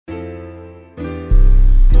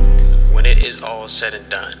it is all said and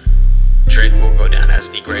done, Drake will go down as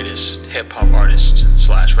the greatest hip-hop artist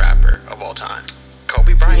 / rapper of all time.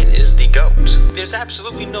 Kobe Bryant is the GOAT. There's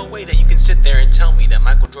absolutely no way that you can sit there and tell me that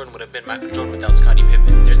Michael Jordan would have been Michael Jordan without Scottie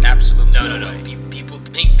Pippen. There's absolutely no way. People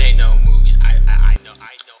think they know movies. I know.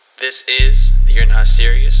 This is the You're Not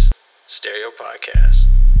Serious Stereo Podcast.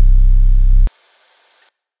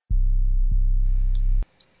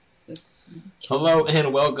 Hello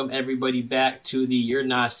and welcome everybody back to the You're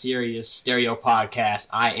Not Serious Stereo Podcast.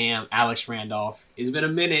 I am Alex Randolph. It's been a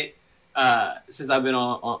minute since I've been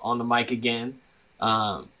on the mic again.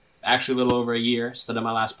 Actually a little over a year since I did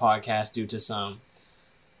my last podcast due to some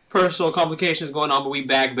personal complications going on, but we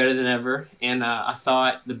back better than ever. And I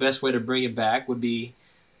thought the best way to bring it back would be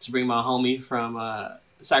to bring my homie from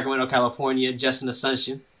Sacramento, California, Justin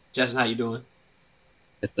Asuncion. Justin, how you doing?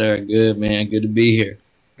 Yes, sir. Good, man. Good to be here.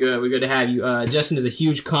 Good. We're good to have you. Justin is a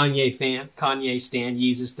huge Kanye fan. Kanye stan,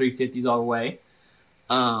 Yeezus 350s all the way.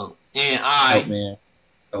 And I'm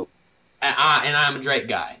a Drake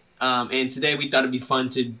guy. And today we thought it'd be fun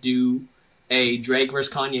to do a Drake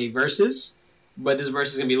versus Kanye versus, but this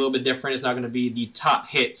versus is gonna be a little bit different. It's not gonna be the top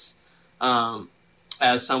hits,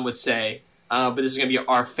 as some would say. But this is gonna be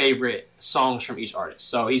our favorite songs from each artist.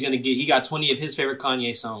 So he got 20 of his favorite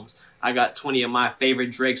Kanye songs. I got 20 of my favorite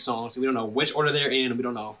Drake songs. We don't know which order they're in. We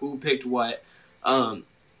don't know who picked what. And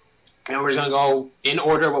we're just going to go in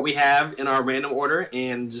order what we have in our random order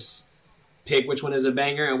and just pick which one is a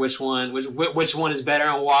banger and which one is better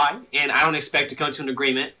and why. And I don't expect to come to an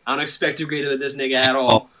agreement. I don't expect to agree with this nigga at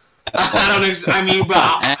all. I'll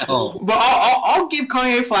give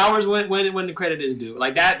Kanye flowers when the credit is due.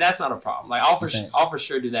 Like that's not a problem. Like I'll for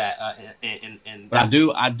sure do that. But I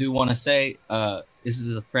do want to say this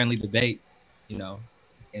is a friendly debate. You know,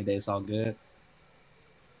 and it's all good.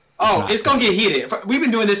 Oh, it's gonna get heated. We've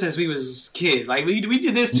been doing this since we was kids. Like we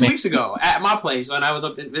did this 2 weeks ago at my place when I was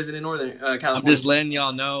up visiting Northern California. I'm just letting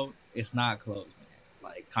y'all know it's not close, man.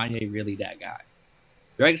 Like Kanye really that guy.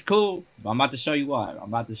 Drake's cool, but I'm about to show you why. I'm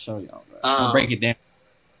about to show y'all. Bro. I'll break it down.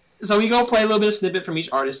 So we gonna play a little bit of snippet from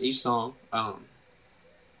each artist, each song,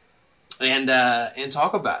 and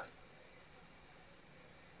talk about it.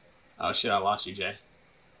 Oh shit! I lost you, Jay.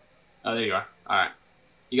 Oh, there you are. All right,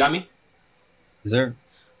 you got me. Yes, sir.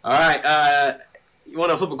 All right. You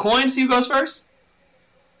want to flip a coin? See who goes first?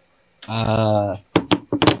 I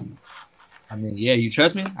mean, yeah. You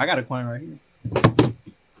trust me? I got a coin right here.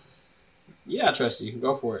 Yeah, I trust you.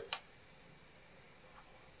 Go for it.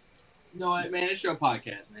 You know what, man? It's your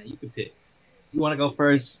podcast, man. You can pick. You want to go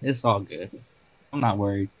first? It's all good. I'm not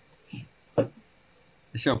worried.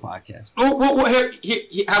 It's your podcast. Well, here,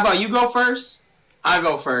 how about you go first? I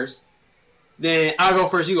go first. Then I'll go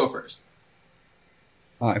first. You go first.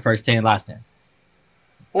 All right, first 10, last 10.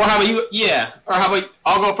 Or how about you? Yeah. Or how about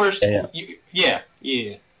I'll go first? Yeah.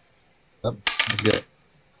 Yeah. That's good.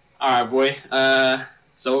 All right, boy.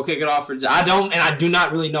 So we'll kick it off for. I do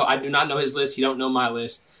not know his list. He don't know my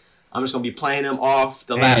list. I'm just gonna be playing him off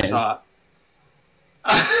the laptop,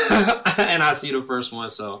 and I see the first one.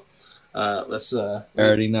 So let's. I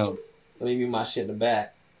already know. Let me move my shit in the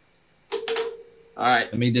back. All right.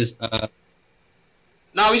 Let me just.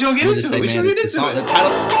 No, we should get into it. We should get into it. The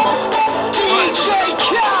title. DJ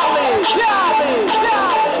Khaled,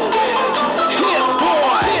 Hit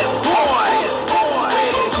boy.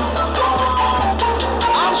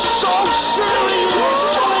 I'm so serious.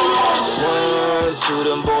 1, 2,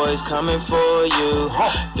 them boys coming for you.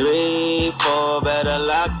 3, 4, better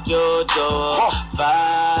lock your door.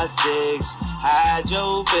 5, 6, hide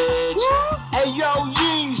your bitch. Hey yo,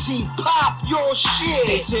 Yeezy, pop your shit.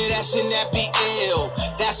 They say that should not be ill,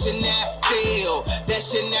 that should not feel, that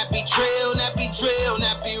should not be trail, not be drill,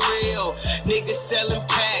 not be real. Niggas selling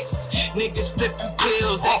packs, niggas flipping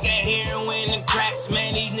pills. They got heroin and cracks,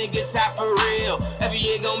 man, these niggas out for real. Every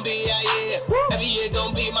year gon' be our year, every year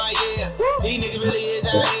gon' be my year. These niggas really is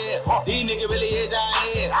out here, these niggas really is out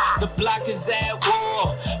here. The block is at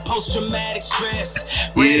war, post-traumatic stress.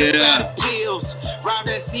 Yeah. Pills, robbed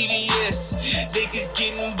at CVS. Niggas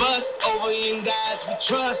getting bust over in guys we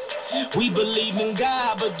trust. We believe in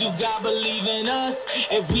God, but do God believe in us?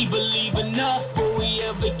 If we believe enough, will we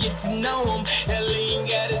ever get to know him? That lean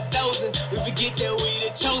got us dozing. We forget that we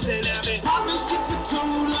the chosen. I've been popping shit for too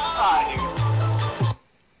long.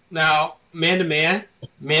 Now, man to man.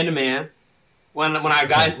 When I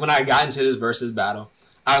got into this versus battle,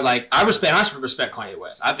 I was like, I respect Kanye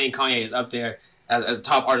West. I think Kanye is up there as the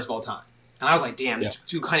top artist of all time. And I was like, damn,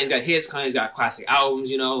 Kanye's got hits, Kanye's got classic albums,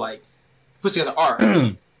 you know, like, puts together art.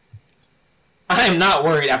 I am not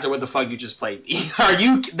worried after what the fuck you just played me.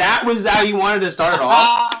 That was how you wanted to start it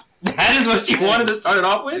off? That is what you wanted to start it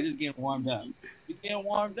off We're with? just getting warmed up. We getting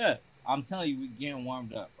warmed up. I'm telling you, we're getting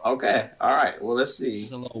warmed up. Bro. Okay. All right. Well, let's see.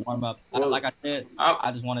 Just a little warm up. Well, Like I said,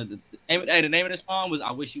 I just wanted to. The name of this song was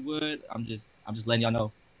 "I Wish You Would." I'm just letting y'all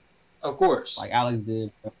know. Of course. Like Alex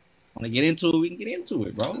did. Bro. Want to get into it? We can get into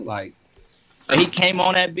it, bro. Like he came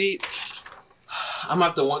on that beat. I'm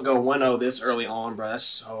going to have to go 1-0 this early on, bro. That's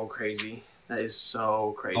so crazy. That is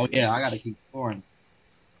so crazy. Oh yeah, I gotta keep scoring.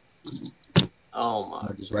 Oh my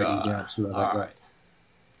I'll just write these down too. As I All go. right.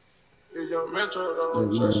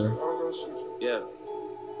 Yeah.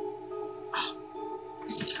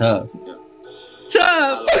 It's tough. Yeah.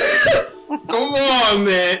 Tough. Come on,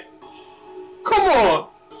 man. Come on.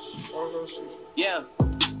 Yeah.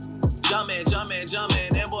 Jumpin',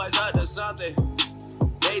 them boys up to something.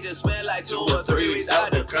 They just spent like 2 or 3 weeks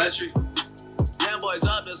out the country. Them boys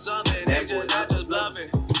up to something, they just not just bluffing.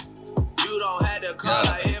 You don't have to call,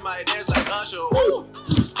 I hear my dance like Usher. Ooh.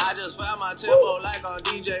 I just found my tempo like on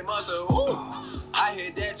DJ Mustard. Ooh. I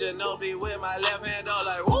hit that Ginobili with my left hand, though,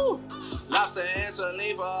 like woo. Lobster and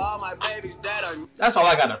saline for all my babies that are. That's all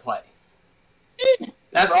I got to play.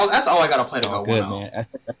 That's all I got to play to go Good 1-0.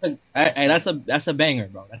 man. That's a banger,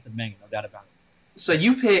 bro. That's a banger, no doubt about it. So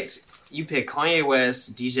you picked Kanye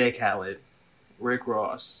West, DJ Khaled, Rick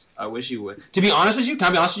Ross. I Wish You Would. To be honest with you, can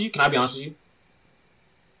I be honest with you?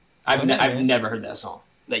 I've never heard that song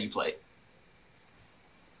that you played.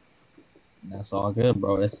 That's all good,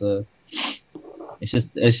 bro. It's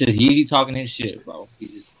just Yeezy talking his shit, bro.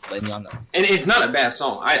 He's just letting y'all know. And it's not a bad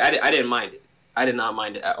song. I didn't mind it. I did not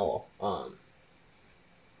mind it at all.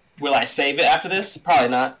 Will I save it after this? Probably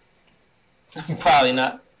not. Probably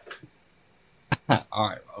not. All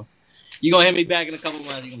right, bro. You gonna hit me back in a couple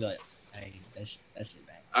months? You gonna be like, hey, that shit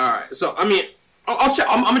back. All right. So I mean, I'll check.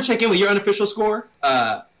 I'm gonna check in with your unofficial score.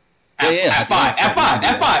 At 5.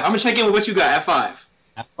 I'm gonna check in with what you got at 5.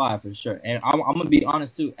 At 5 for sure. And I'm gonna be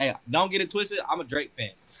honest too. Hey, don't get it twisted. I'm a Drake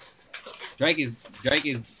fan. Drake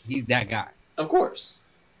is he's that guy. Of course.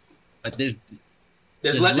 But there's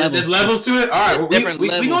levels to it. All right. Well,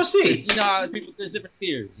 we gonna see. You know, there's different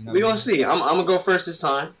tiers. You know we gonna see. I'm gonna go first this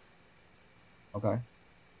time. Okay.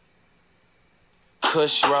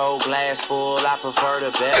 Kush roll, glass full, I prefer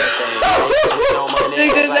the better thing. Niggas with no money,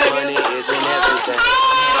 like money isn't everything.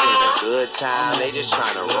 It's a good time, they just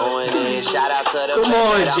tryna ruin it. Shout out to the Come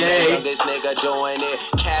on, I'm Jay. the youngest nigga doing it.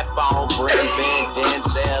 Cap on, bring bend, then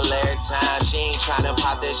sell every time. She ain't tryna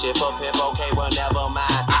pop this shit for pimp, okay, well, never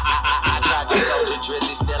mind. I tried to soldier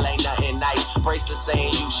drizzy, still ain't nothing nice. Bracelet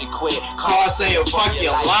saying you should quit. Car saying fuck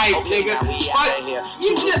your life, okay, nigga. now we Fuck out of here.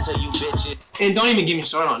 you Toodles just- to you bitches. And don't even get me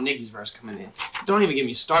started on Nicki's verse coming in. Don't even get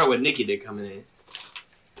me started with Nicki did coming in.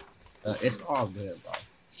 It's all good, bro.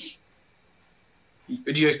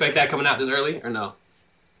 Did you expect that coming out this early or no?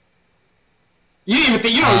 You didn't even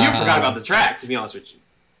think you forgot about the track. To be honest with you.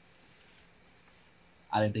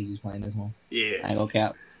 I didn't think he was playing this one. I Yeah. ain't gonna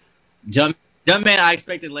cap. Jumpman, I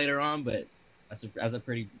expected later on, but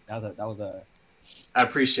that was a I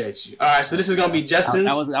appreciate you. All right, so this is gonna be Justin's.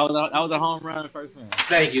 that was a home run first round.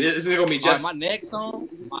 Thank you. This is gonna be All right, Justin.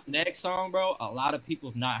 my next song, bro. A lot of people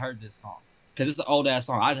have not heard this song because it's an old ass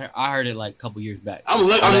song. I heard it like a couple years back. I'm It's an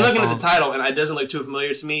looking old-ass at the song, title, and it doesn't look too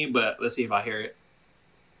familiar to me. But let's see if I hear it.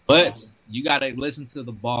 but you gotta listen to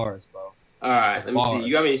the bars, bro. All right, let me see.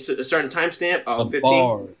 You got me a certain timestamp? Oh, The 15.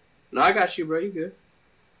 bars. No, I got you, bro. You good?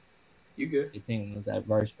 You good? 15 with that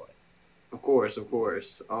verse play. Of course, of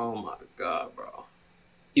course. Oh my god, bro.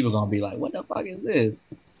 People gonna be like, "What the fuck is this?"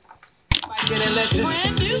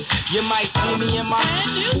 You might see me in my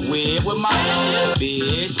whip with my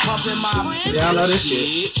bitch pumping my. Yeah, I know this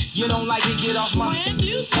shit. You don't like it, get off my.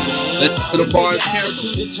 Let's do the bars.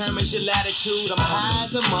 Attitude determines your latitude. I'm high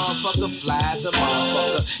as a motherfucker, fly as a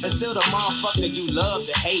motherfucker, and still the motherfucker you love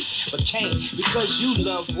to hate, but can't because you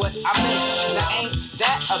love what I make. Now ain't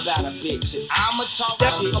that about a bitch? And I'ma talk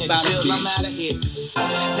shit about a until I'm bitch. out of hits.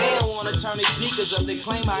 They don't wanna turn their speakers up. They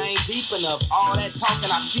claim I ain't deep enough. All that talking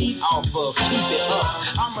I feed off of. Keep it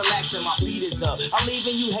up. I'm relaxing, my feet is up. I'm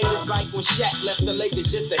leaving you haters like when Shaq left the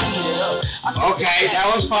Lakers just to heat it up. I said Okay, Shaq,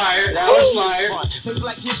 that was fire. That was fire. Make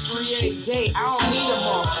Black History every day. I don't need them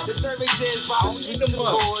all. The survey says by the streets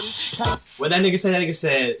according. What that nigga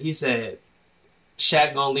said, he said,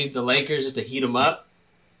 Shaq gonna leave the Lakers just to heat him up.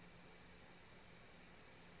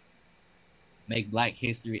 Make Black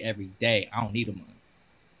history every day. I don't need them.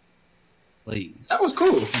 Please, That was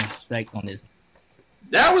cool. respect on this.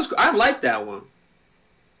 I like that one.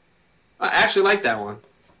 I actually like that one.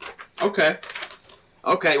 Okay.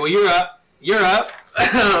 Okay, well, you're up. You're up.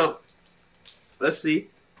 Let's see.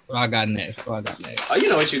 What I got next? Oh, you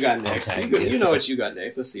know what you got next. Okay, You know what you got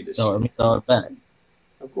next. Let's see this So shit. let me throw it back.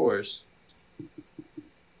 Of course.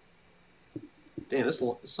 Damn, this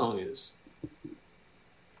song is.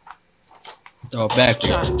 Throw it back.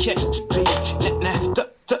 Trying to catch the beat. Now,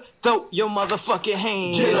 throw your motherfucking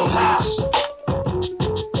hands. Get on high.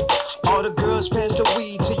 All the girls pass the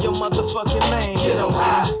weed to your motherfucking man. Get on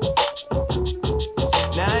high.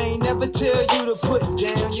 Now I ain't never tell you to put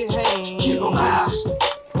down your hands. Get on high.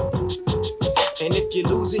 And if you're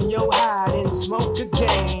losing your high, then smoke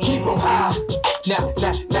again. Keep on high. Nah,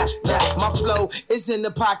 my flow is in the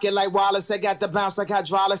pocket like Wallace. I got the bounce like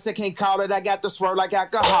hydraulics. I can't call it, I got the swirl like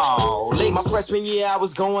alcohol. My freshman year, I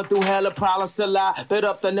was going through hella problems till I bit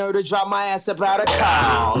up the nerve to drop my ass about a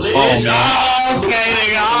call. Okay, nigga.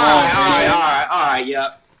 All right.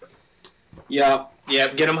 Yep.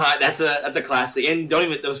 Get them hot. That's a classic. And don't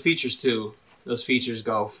even those features too. Those features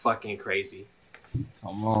go fucking crazy.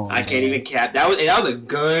 Come on. I can't even cap. That was a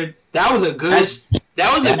good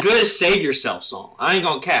save yourself song. I ain't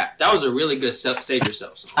gonna cap. That was a really good save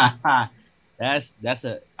yourself song. that's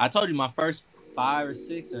a. I told you my first 5 or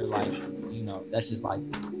 6 are like, that's just like.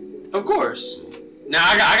 Of course. Now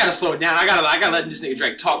I gotta slow it down. I gotta let this nigga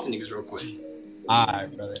Drake talk to niggas real quick. All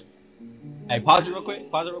right, brother. Hey, pause it real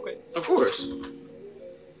quick. Of course.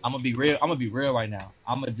 I'm gonna be real right now.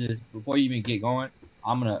 I'm gonna just before you even get going.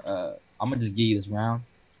 I'm gonna just give you this round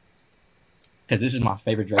because this is my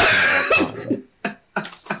favorite Drake song.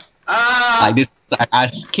 Like this,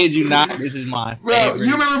 I kid you not. This is my favorite.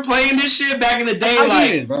 You remember playing this shit back in the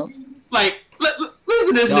day? Listen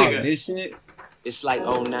to this nigga. This shit. It's like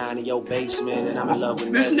 09 in your basement, and I'm in love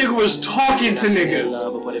with this nigga was talking to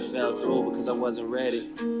niggas. But it fell through because I wasn't ready.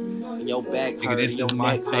 And your back hurt, this your is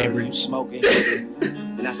my neck favorite. hurt, you smoking.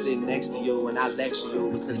 And I sit next to you and I lecture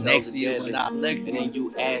you because Next those to are you deadly. and I lecture And then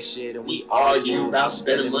you ass shit and we argue about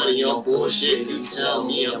spending money on bullshit. You tell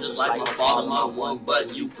me I'm just like my father, my one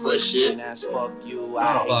button, you push it. And that's fuck you,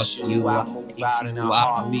 I hate you, I move out in a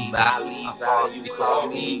heartbeat. I leave out, you call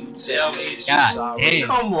me, you tell me that you sorry. Damn.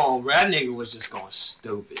 Come on, bro. That nigga was just going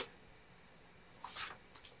stupid.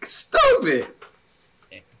 Stupid.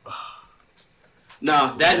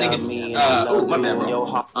 No, that nigga. My bad,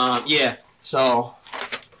 bro. Yeah. So,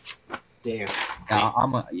 damn.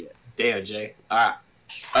 Damn, Jay. All right.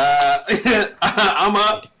 I'm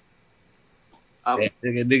up.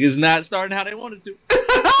 Niggas not starting how they wanted to.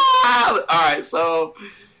 All right. So,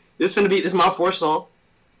 this is my 4th song.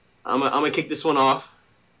 I'm gonna kick this one off.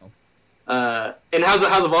 And how's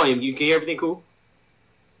the volume? You can hear everything cool?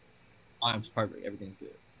 Volume's perfect. Everything's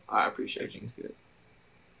good. I appreciate Everything's good.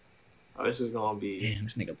 Oh, this is gonna be. Damn,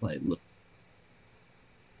 this nigga played. Look.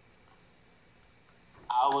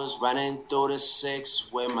 I was running through the 6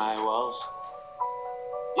 with my woes.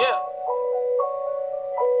 Yeah.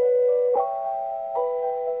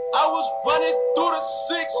 I was running through the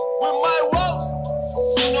 6 with my woes.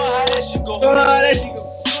 You know how that shit go. You know how that shit go.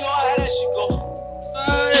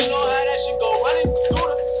 Running through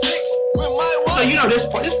the 6 with my woes. So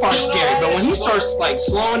this part's scary, but when he starts like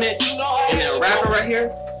slowing it and then rapping right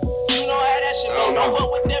here. You know how that shit go. Don't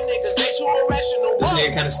fuck with them niggas, they too irrational. This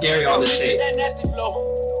nigga kind of scary on this tape. That nasty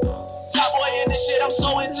flow. Top boy in this shit, I'm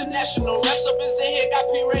so international. Reps up is in here, got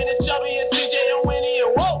P-Rain and Chubby and TJ and Winnie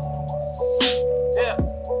and whoa. Yeah.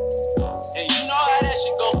 And you know how that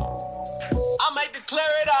shit go. I might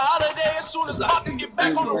declare it a holiday as soon as I can get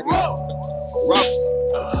back on the road.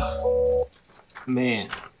 Man.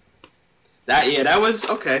 That was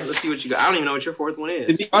okay. Let's see what you got. I don't even know what your 4th one is.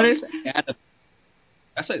 To be honest,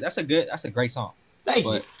 that's a great song. Thank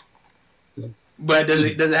you. But does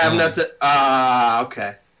it have enough to?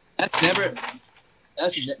 Okay. That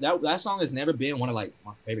song has never been one of like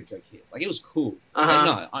my favorite Drake hits. Like it was cool. Like,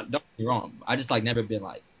 no, don't get me wrong. I just like never been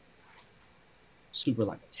like super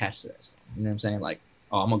like attached to that song. You know what I'm saying? Like,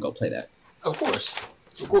 oh, I'm gonna go play that. Of course.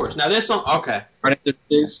 Now this song, okay. Right after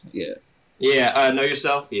this, yeah. Yeah. Know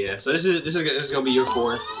Yourself. Yeah. So this is gonna be your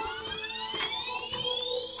 4th.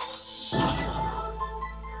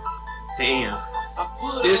 Damn.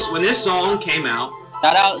 When this song came out.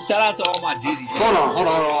 Shout out to all my Jeezy. Hold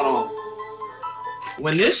on.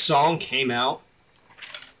 When this song came out,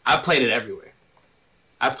 I played it everywhere.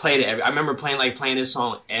 I remember playing this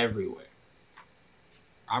song everywhere.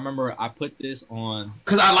 I remember I put this on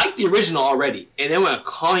because I liked the original already, and then when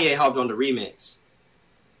Kanye hopped on the remix,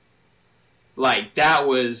 like that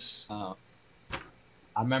was. I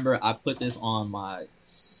remember I put this on my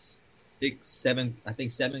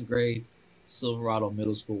 7th grade Silverado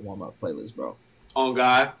Middle School warm-up playlist, bro. Oh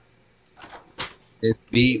God, this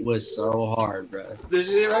beat was so hard, bro. This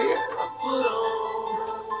shit right here.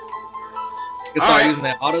 You can start using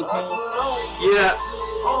that auto tune. Yeah.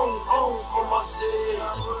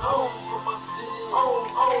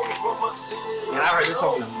 Man, I heard this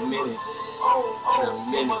song in a minute.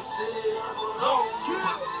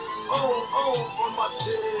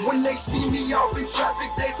 When they see me off in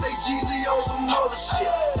traffic, they say Jeezy on some other shit.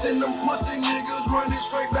 Send them pussy niggas running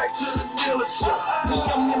straight back to the dealership. Me,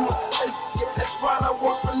 I'm in my spaceship, that's why I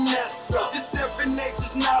work for NASA. This FNH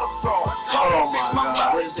is not a fraud. Oh my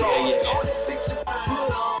God, where's the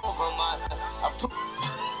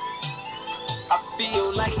I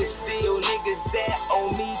feel like it's still niggas that owe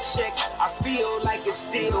me checks. I feel like it's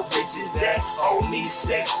still bitches that owe me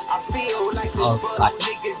sex. I feel like this but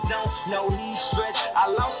niggas don't know he's stressed. I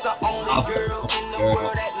lost the only girl in the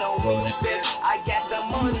world that know me best. I got the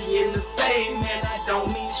money and the fame, man, I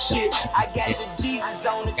don't mean shit. I got the Jesus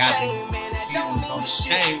on the chain, man, I don't mean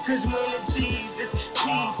shit. Cause when the Jesus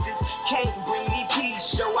pieces can't bring me peace,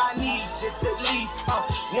 so I need just at least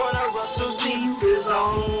one of Russell's nieces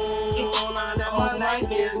on.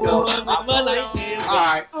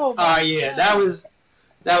 Alright, yeah, that was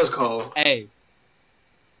cold. Hey,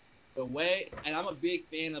 the way, and I'm a big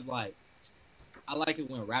fan of like, I like it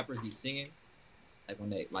when rappers be singing, like when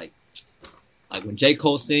they like when J.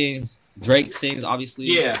 Cole sings, Drake sings, obviously.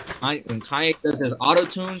 Yeah. When Kanye does his auto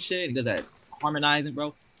tune shit, he does that harmonizing,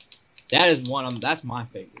 bro. That is that's my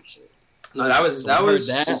favorite shit. No, that was.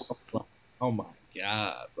 Oh my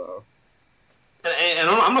God, bro. And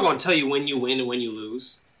I'm not gonna tell you when you win and when you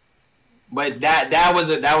lose, but that was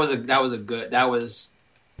nice.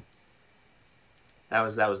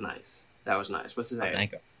 That was nice. What's his name?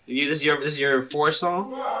 Thank you. This is your fourth song.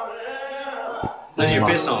 This is your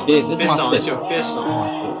fifth song. This is your fifth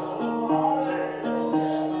song.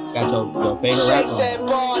 Got your favorite rapper.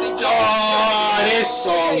 Oh, this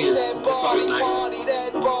song is nice.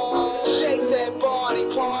 Shake that body,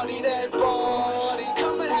 party that body.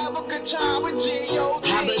 Come and have a good time with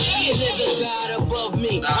G.O.D. I believe there's a God above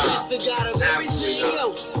me. I'm just the God of everything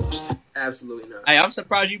else. Absolutely not. Hey, I'm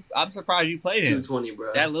surprised you played him. 220,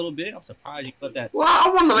 bro. That little bit. I'm surprised you put that. Well, I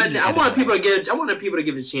want people to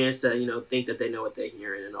give a chance to think that they know what they're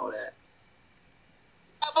hearing and all that.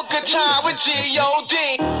 Have a good time with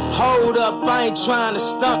G.O.D. Hold up, I ain't trying to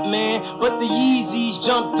stunt, man. But the Yeezys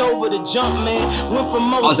jumped over the jump, man. Went from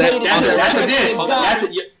most hated to That's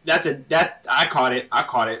a diss. I caught it.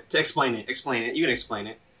 To explain it. You can explain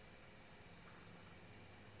it.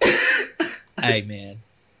 Hey, man.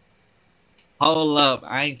 Hold up,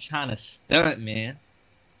 I ain't trying to stunt, man.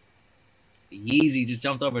 Yeezy just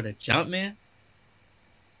jumped over the jump, man.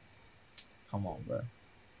 Come on, bro.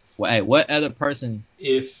 Well, hey, what other person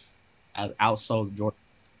has outsold Jordan?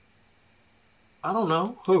 I don't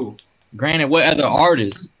know who. Granted, what other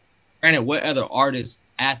artist,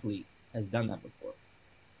 athlete has done that before?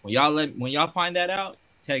 When y'all find that out,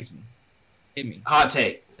 text me, hit me, hot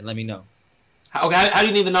take, and let me know. How do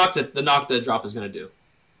you think the knock the drop is gonna do?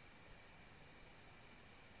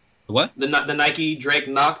 What? The Nike Drake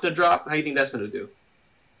knock the drop. How do you think that's gonna do?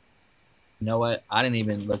 You know what? I didn't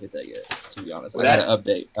even look at that yet, to be honest. Well, I got an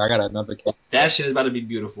update. I got another case. That shit is about to be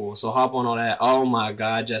beautiful. So hop on all that. Oh my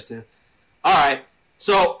God, Justin. All right.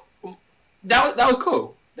 So that was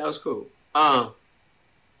cool. That was cool.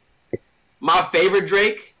 My favorite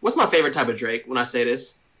Drake. What's my favorite type of Drake when I say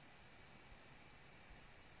this?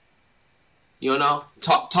 You know?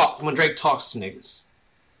 Talk. When Drake talks to niggas.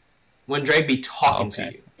 When Drake be talking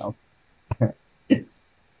to you. Okay.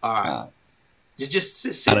 All right. Just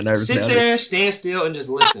sit there, stand still, and just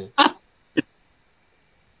listen.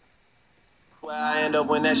 Where I end up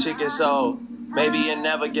when that shit gets old. Maybe it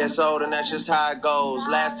never gets old, and that's just how it goes.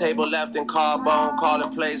 Last table left in Carbone, calling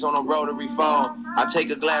plays on a rotary phone. I take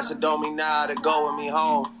a glass of Domi now to go with me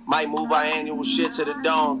home. Might move our annual shit to the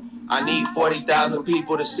dome. I need 40,000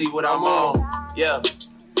 people to see what I'm on. Yeah,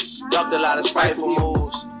 ducked a lot of spiteful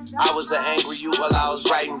moves. I was an angry youth while I was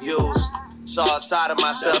writing views. Saw a side of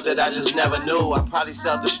myself that I just never knew. I probably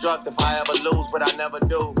self-destruct if I ever lose, but I never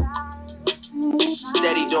do.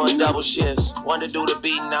 Steady doing double shifts. Want to do the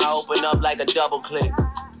beat and I open up like a double click.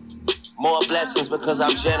 More blessings because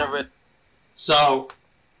I'm generous. So,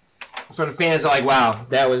 for the fans, like, wow,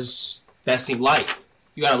 that seemed light.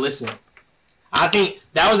 You gotta listen. I think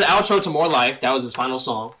that was the outro to More Life. That was his final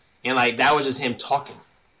song, and like that was just him talking.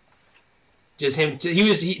 Just him.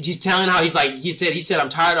 He's telling how he said I'm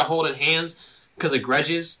tired of holding hands because of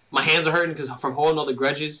grudges. My hands are hurting because from holding all the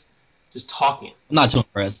grudges. Just talking. I'm not too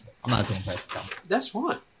impressed. That's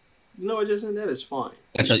fine. You know what, Justin? That is fine.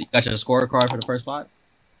 You got your scorecard for the first 5?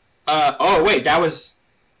 Oh wait, that was.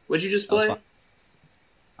 What'd you just play?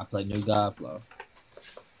 I played New God Flow.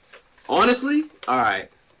 Honestly, all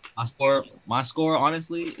right. My score,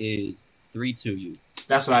 honestly, is 3-2 you.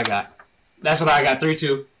 That's what I got.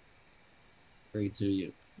 3-2. 3-2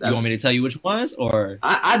 you. You want me to tell you which ones, or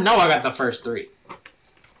I know I got the first 3.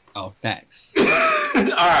 oh, facts. All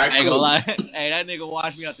right, I ain't gonna cool. lie. Hey, that nigga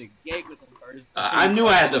watched me out the gate with the first. I knew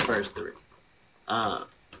I had the first 3.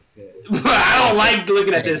 Good. But I don't like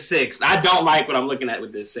looking at this 6. I don't like what I'm looking at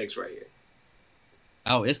with this 6 right here.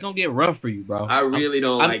 Oh, it's gonna get rough for you, bro. I really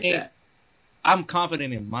don't like that. I'm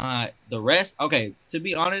confident in the rest. Okay, to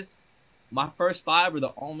be honest, my first 5 are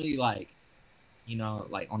the only like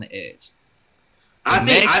on the edge.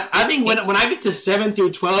 I think when I get to 7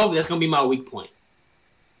 through 12, that's gonna be my weak point.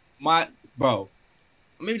 Bro,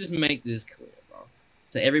 let me just make this clear, bro.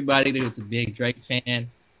 To everybody that's a big Drake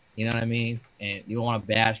fan, you know what I mean, and you want to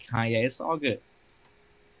bash Kanye, it's all good.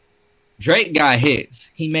 Drake got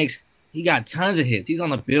hits. He got tons of hits. He's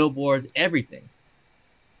on the billboards, everything.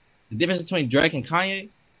 The difference between Drake and Kanye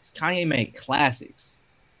is Kanye made classics.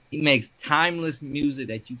 He makes timeless music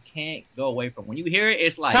that you can't go away from. When you hear it,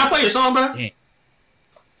 it's like... Can I play your song, bro? Damn.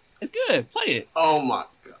 It's good. Play it. Oh, my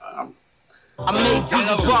God. I made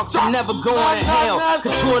Jesus walks, I'm never going to hell.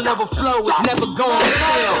 Couture level flow is never going to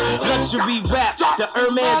fail. Luxury rap, the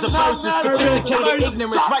Hermes of verses. Sophisticated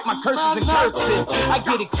ignorance, write my curses in cursive. I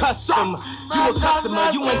get it custom. You a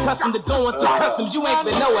customer, you ain't custom to going through customs. You ain't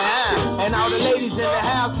been nowhere, huh? And all the ladies in the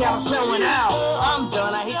house count showing out. I'm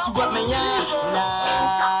done, I hit you up, man.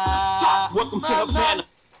 Nah. Welcome to the panel.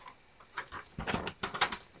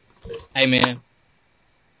 Hey, man.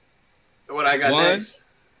 What I got One. next?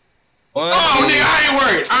 One, Oh, nigga,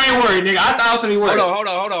 I ain't worried, nigga. I thought I was gonna be worried.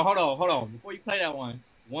 Hold on. Before you play that one,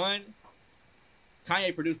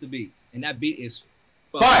 Kanye produced the beat, and that beat is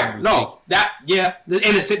Fire. No, that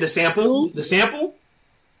and the sample, the sample.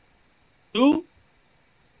 2,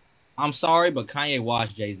 I'm sorry, but Kanye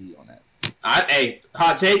watched Jay-Z on that. Hey,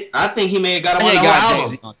 hot take. I think he may have got him on Kanye the whole got album.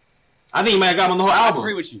 Jay-Z on. I think he may have got him on the whole I album.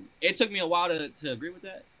 agree with you. It took me a while to agree with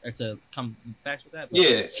that, or to come facts with that. But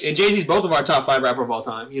Yeah, and Jay-Z's both of our top 5 rapper of all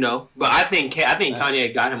time, you know. But I think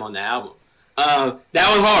Kanye got him on the album. That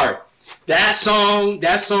was hard. That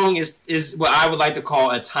song is what I would like to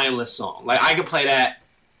call a timeless song. Like I could play that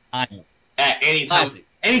at any time. Classic.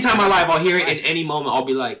 Anytime in my life, I'll hear it at any moment. I'll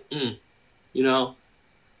be like, you know.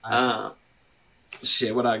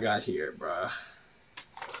 Shit, what I got here, bro?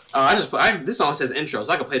 This song says intro,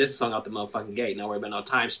 so I can play this song out the motherfucking gate. Not worry about no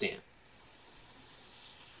timestamp.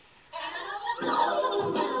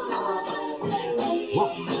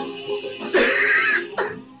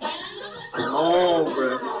 Oh,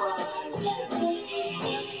 bro.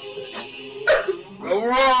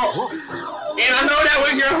 And I know that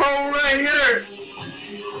was your home run hitter.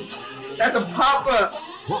 That's a pop-up.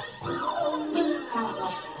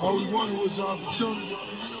 All we wanted was opportunity.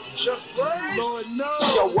 Just Lord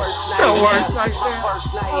knows. Your worst night. It's my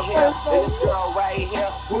first night here. And this girl right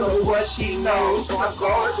here. Who knows what she knows? So I'm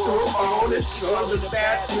going through a phone and she goes to the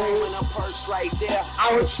bathroom. And a purse right there.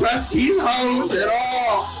 I don't trust these hoes at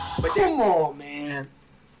all. But come on, man.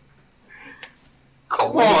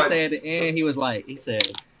 Come What he on. said at the end, he said,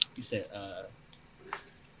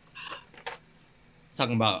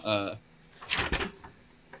 talking about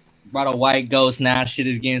brought a white ghost now. Shit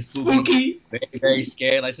is getting spooky. Very, very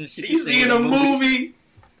scared. Like some shit. You see in a movie.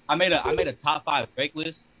 I made a top 5 Drake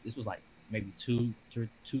list. This was like maybe 3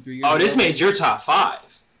 years. Oh, this ago. made your top 5.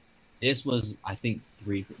 This was, I think,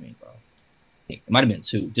 3 for me, bro. It might have been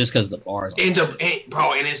 2, just because the bars. And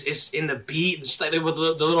it's in the beat, it's like with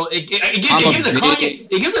the little. It gives a Kanye.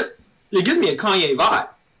 It gives me a Kanye vibe.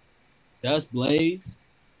 Just Blaze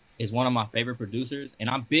is one of my favorite producers, and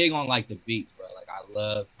I'm big on like the beats, bro. Like I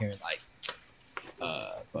love hearing like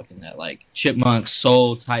fucking that like Chipmunk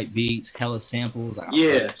soul type beats, hella samples. Like, I love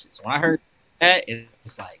that shit. So when I heard that,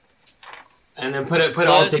 it's like, and then put it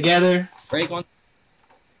all together. Drake on,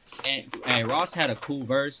 and Ross had a cool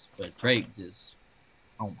verse, but Drake just,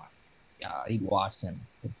 oh my god, he washed him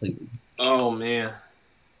completely. Oh man.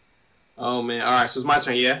 All right, so it's my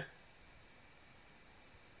turn, yeah.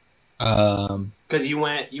 Because you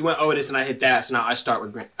went Otis and I hit that, so now I start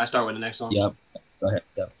with the next song. Yep. Go ahead.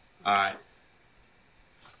 Yep. All right.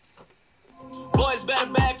 Boys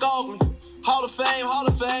better back off me. Hall of Fame.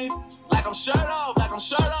 Like I'm shirt off,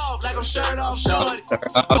 shorty.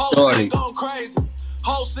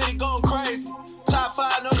 Whole city going crazy. Top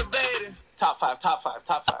 5, no debating. Top 5.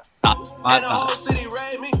 And the whole city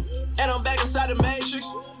rate me. And I'm back inside the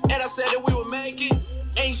Matrix. And I said that we would make it.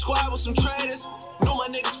 Ain't squad with some traders. Know my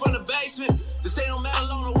niggas from the basement. This ain't no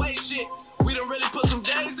metal on the way shit. We done really put some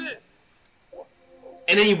days in.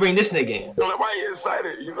 And then you bring this nigga in. Like, why you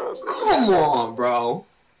excited? You know what I'm saying? Come on, bro.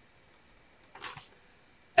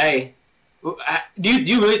 Hey, do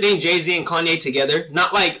you really think Jay-Z and Kanye together?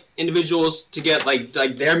 Not like individuals to get like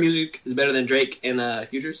their music is better than Drake and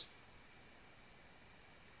Future's?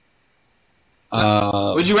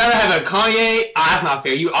 Would you rather have a Kanye? That's not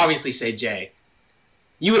fair. You obviously say Jay.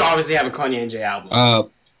 You would obviously have a Kanye and Jay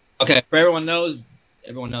album. Okay, for everyone knows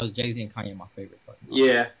Jay-Z and Kanye are my favorite.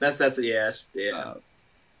 Yeah, that's yeah.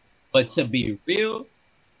 But to be real,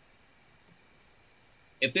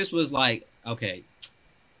 if this was like a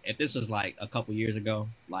couple years ago,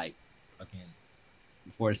 like fucking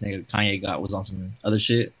before this nigga Kanye was on some other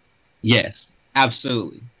shit, yes,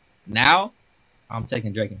 absolutely. Now, I'm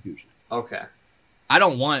taking Drake and Future. Okay. I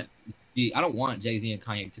don't want Jay-Z and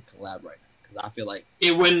Kanye to collab right now because I feel like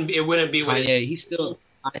it wouldn't be Kanye.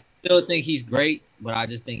 I still think he's great, but I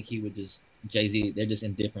just think he would just Jay-Z. They're just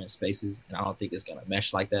in different spaces, and I don't think it's gonna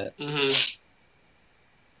mesh like that. Mm-hmm.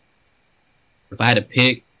 If I had to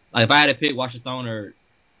pick Watch the Throne or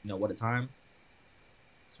What a Time,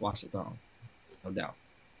 it's Watch the Throne, no doubt.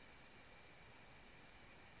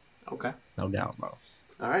 Okay, no doubt, bro.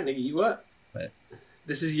 All right, nigga, you up? But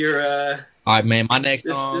this is your All right, man. My next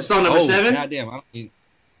song. This song number 7. Goddamn,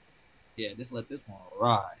 just let this one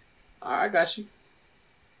ride. All right, I got you.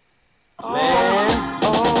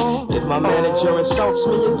 Man, if my manager insults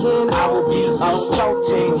me again, I will be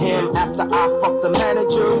assaulting him. After I fuck the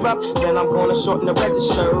manager up, then I'm gonna shorten the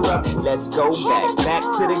register up. Let's go back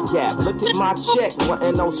to the Gap. Look at my check,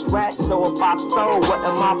 wasn't no scratch. So if I stole, what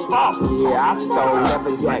am I fault? Yeah, I stole,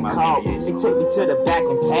 never yet called. They took me to the back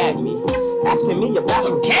and pat me, asking me about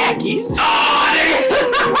some khakis.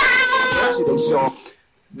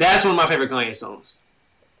 That's one of my favorite Kanye songs.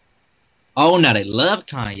 Oh, now they love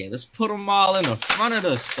Kanye. Let's put them all in the front of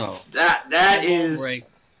the stove. That is.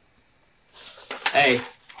 Hey,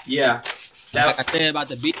 yeah. Like I said about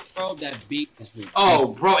the beat, bro. That beat is really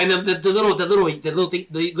bro, and the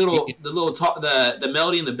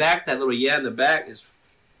melody in the back, that little in the back is.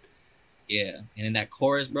 Yeah, and in that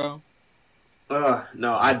chorus, bro.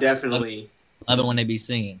 No, I definitely love it when they be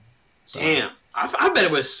singing. So. Damn. I bet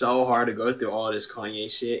it was so hard to go through all this Kanye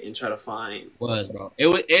shit and try to find. Bro.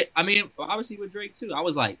 I mean, obviously with Drake too. I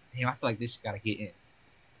was like, damn, I feel like this gotta get in.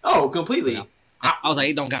 Oh, completely. I was like,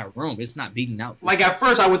 it don't got room. It's not beating out. Like at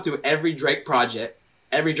first, I went through every Drake project,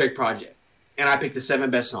 and I picked the 7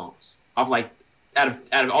 best songs off like out of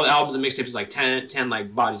all the albums and mixtapes, like 10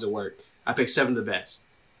 like bodies of work. I picked 7 of the best.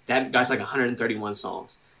 That's like 131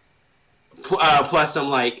 songs. Plus some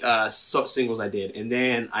like singles I did, and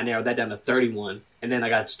then I narrowed that down to 31, and then I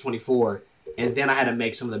got to 24, and then I had to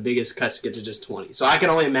make some of the biggest cuts to get to just 20. So I can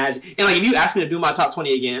only imagine. And like if you asked me to do my top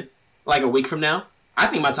 20 again, like a week from now, I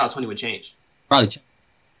think my top 20 would change. Probably change.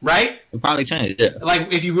 Right? It'll probably change. Yeah.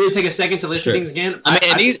 Like if you really take a second to listen to things again.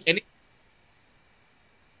 And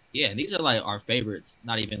these are like our favorites,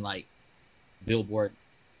 not even like Billboard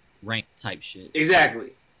rank type shit.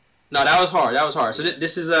 Exactly. No, that was hard. So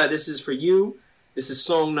this is for you. This is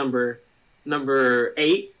song number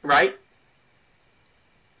 8, right?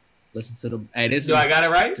 Listen to the. Hey, this I got it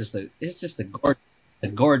right? It's just a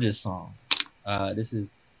gorgeous song. This is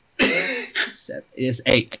 7. It's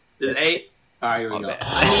 8. This is 8. All right, here we go.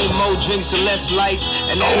 I need more drinks and less lights.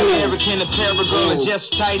 An American apparel girl in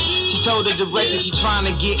just tights. She told the director she trying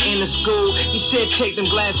to get into school. He said take them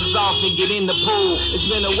glasses off and get in the pool. It's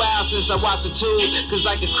been a while since I watched the tube. Cause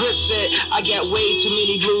like the Crip said, I got way too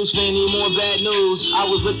many blues for any more bad news. I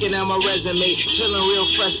was looking at my resume, feeling real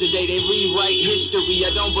fresh today. They rewrite history.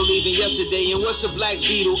 I don't believe in yesterday. And what's a black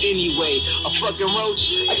beetle anyway? A fucking roach?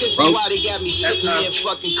 I can see why they got me sitting there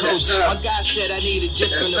fucking coach. My guy said I need a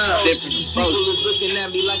different approach. People is looking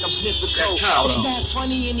at me like I'm sniffing coke. It's not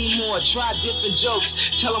funny anymore. Try different jokes.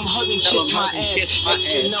 Tell them hug and kiss my ass. X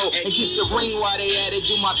and O. And kiss the ring while they at it.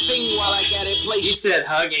 Do my thing while I got it placed. He said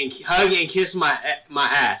hug and kiss my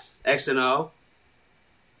ass. X and O.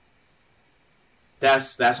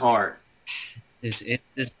 That's hard. It's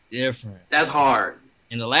different. That's hard.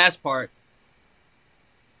 And the last part.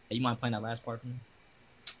 You mind playing that last part for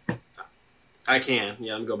me? I can.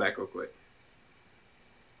 Yeah, let me go back real quick.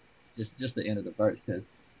 Just the end of the verse, because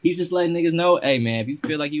he's just letting niggas know, hey man, if you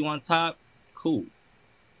feel like you on top, cool,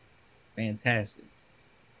 fantastic.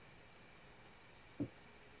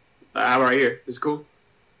 Right here, it's cool.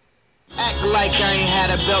 Act like I ain't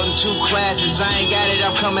had a belt in 2 classes. I ain't got it,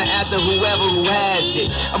 I'm coming after whoever who has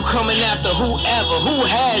it. I'm coming after whoever who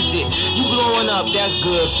has it. You blowing up, that's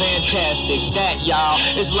good, fantastic. That, y'all,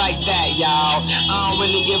 it's like that, y'all. I don't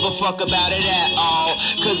really give a fuck about it at all.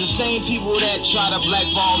 Cause the same people that try to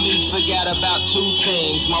blackball me forgot about 2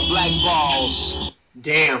 things, my black balls.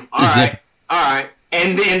 Damn, alright.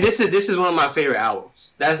 And then this is one of my favorite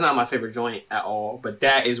albums. That's not my favorite joint at all, but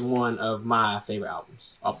that is one of my favorite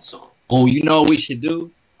albums off the song. Oh, you know what we should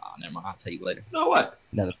do? Oh never mind. I'll tell you later. know what?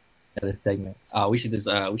 Another segment. We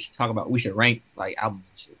should rank like albums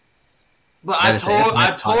and shit. But I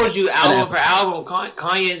told you album for album,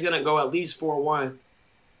 Kanye is gonna go at least 4-1.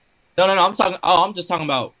 No. I'm just talking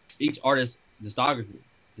about each artist's discography.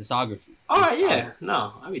 All right, yeah.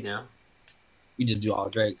 No, I'll be down. We just do all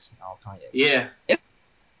Drake's, all Kanye. Yeah.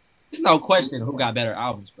 There's no question who got better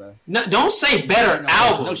albums, bro. No, don't say better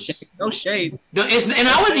albums. No shade. And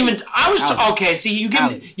I was okay. See, you give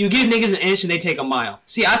niggas an inch and they take a mile.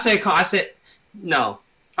 See, I said no.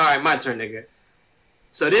 All right, my turn, nigga.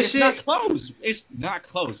 So this shit, not close. It's not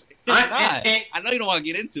close. I know you don't want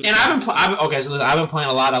to get into it. And I've been playing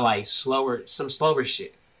a lot of like slower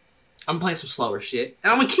shit. I'm playing some slower shit,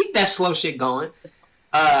 and I'm gonna keep that slow shit going.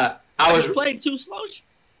 I was playing too slow shit.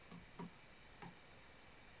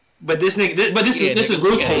 But this is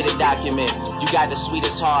ruthless. The document. You got the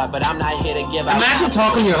sweetest heart, but I'm not here to give out. Imagine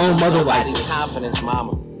talking to your own mother like this. Confidence,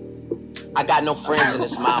 mama. I got no friends in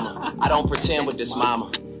this mama. I don't pretend with this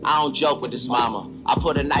mama. I don't joke with this mama. I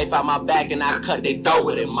put a knife out my back and I cut they throat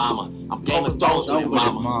with it, mama. I'm Game of Thrones with it,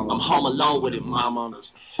 mama. I'm home alone with it, mama.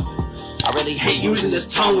 I really hate using this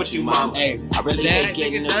tone with you, mama. I really hate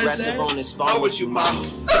getting aggressive on this phone with you, mama.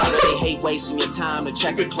 I really hate wasting your time to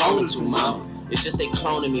check the clone to, mama. It's just they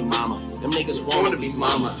cloning me, mama. Them niggas wanna be,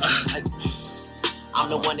 mama. I'm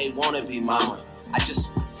the one they wanna be, mama. I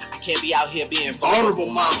can't be out here being vulnerable,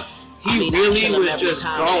 mama. He really was just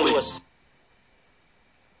going.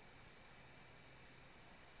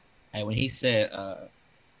 Hey, when he said,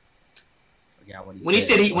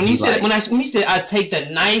 when he said, I take the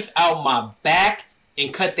knife out my back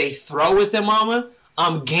and cut they throat with it, mama.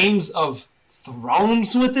 Games of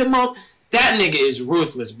Thrones with it, mama. That nigga is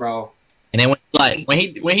ruthless, bro. And then when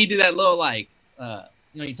he did that little like,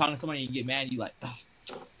 you're talking to somebody and you get mad, you like,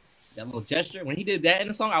 that little gesture. When he did that in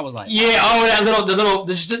the song, I was like,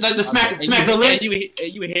 the smack the lips. You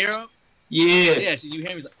would hear him. Yeah. Yeah. So you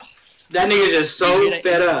hear him. He's like, that nigga just so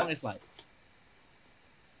fed up. It's like,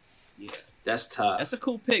 yeah, that's tough. That's a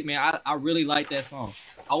cool pick, man. I really like that song.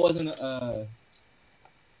 I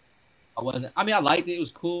liked it. It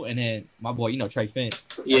was cool. And then my boy, Trey Finch.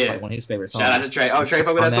 That's like one of his favorite songs. Shout out to Trey. Oh, Trey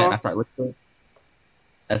fuck with that song? I started listening to it.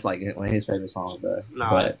 That's like one of his favorite songs, bro.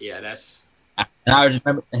 That's. I just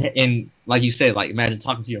remember, and like you said, like imagine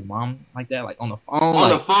talking to your mom like that, like on the phone. On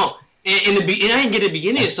the phone. And I didn't get the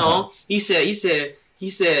beginning of the song. He said,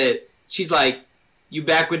 she's like, you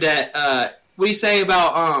back with that, what do you say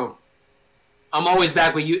about, I'm always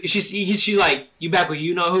back with you. She's like, you back with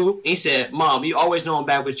you know who? And he said, Mom, you always know I'm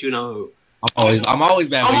back with you know who. I'm always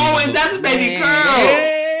back with you know who. That's a baby girl.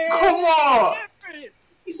 Yeah. Come on.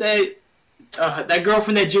 He said, that girl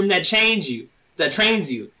from that gym that trains you.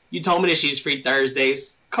 You told me that she's free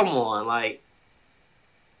Thursdays. Come on, like.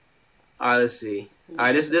 All right, let's see. All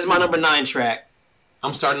right, this is my number 9 track.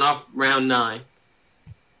 I'm starting off round 9.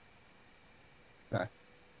 Okay.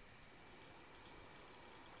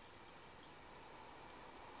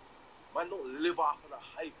 Man don't live off of the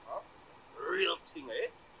hype, huh? Real thing, eh?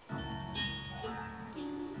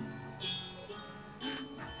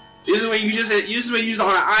 This is when you just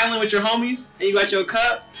on an island with your homies and you got your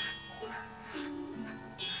cup.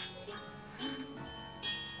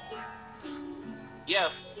 Yeah.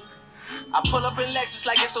 I pull up in Lexus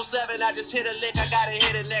like it's 07. I just hit a lick, I gotta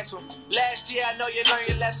hit the next one. Last year, I know you learned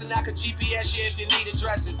your lesson. I could GPS you if you need a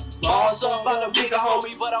dressing. Boss up, I'm a bigger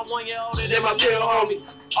homie, but I'm 1 year older than my little homie.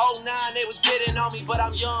 09, they was bidding on me, but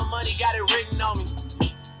I'm young money, got it written on me.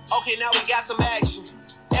 Okay, now we got some action.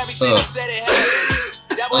 Everything I said it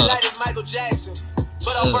happened. That was like as Michael Jackson,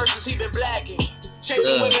 but on verses he been blacking.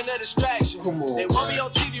 Chasing women a distraction. They want me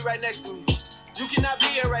on TV right next to me. You cannot be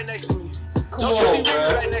here right next to me. Come on,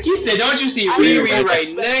 bro. He said, don't you see Riri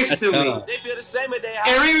right next to me? They feel the same as they have.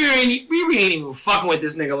 And Riri ain't even fucking with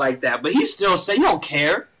this nigga like that, but he still say he don't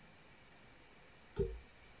care.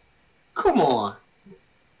 Come on.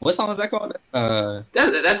 What song is that called?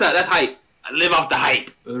 That's hype. I live off the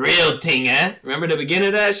hype. Real thing, eh? Remember the beginning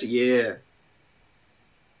of that shit? Yeah.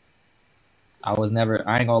 I ain't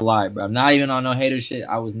gonna lie, bro. I'm not even on no hater shit.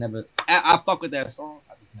 I fuck with that song.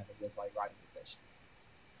 I just never was like riding with that shit.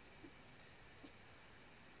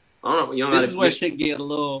 I don't know. This is where shit get a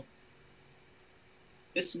little.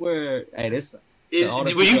 This is where, hey, this is.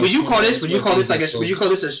 Would you call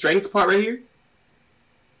this a strength part right here?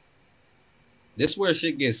 This is where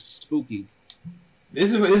shit gets spooky.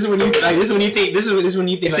 This is when you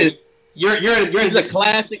think like you're. This is a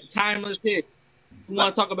classic, timeless hit. You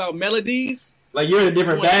want to talk about melodies? Like you're in a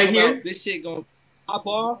different bag here. This shit gonna pop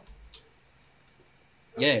off.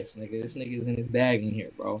 Yes, nigga. This nigga is in his bag in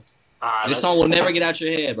here, bro. This song will never get out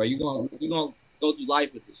your head, bro. You gonna go through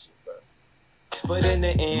life with this shit. But in the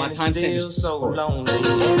end, My it's time still changes. so lonely.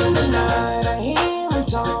 In the night, I hear him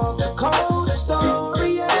talk the coldest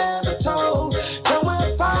story ever told.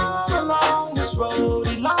 Somewhere far along this road,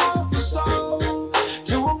 he lost his soul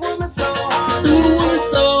to a woman so heartless.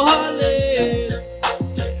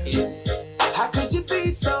 How could you be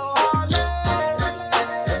so heartless?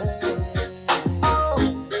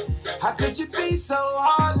 Oh, how could you be so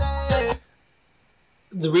heartless?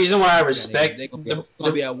 The reason why I respect They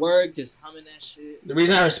gonna be at work just humming that shit. the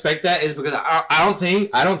reason I respect that is because I don't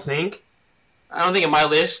think in my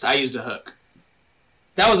list I used a hook.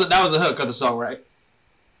 That was a hook of the song, right?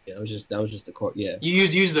 Yeah, that was just the chord. Yeah, You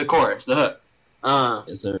used the chorus, the hook.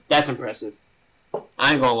 yes, sir. That's impressive.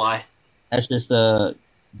 I ain't gonna lie. That's just a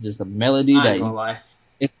melody I that ain't gonna lie.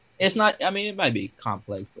 it's not. I mean, it might be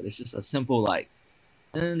complex, but it's just a simple like.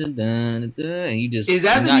 Dun, dun, dun, dun, dun, and you just Is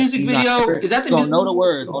that you're the not- music you're not video? sure. Is that the You don't music? know the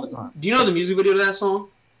words all the time. Do you know the music video to that song?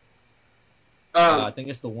 I think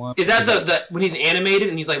it's the one. Is that the when he's animated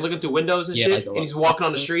and he's like looking through windows and Yeah, shit, like the- and he's walking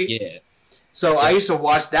on the street? Yeah, So I used to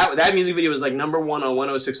watch that. That music video was like number one on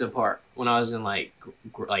 106 in Park when I was in like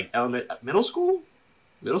middle school.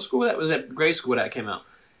 That was at grade school that came out,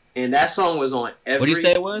 and that song was on every. what did you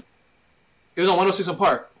say it was? It was on 106 in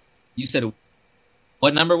Park. You said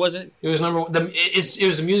what number was it? It was it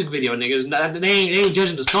was a music video, nigga. It was not, they ain't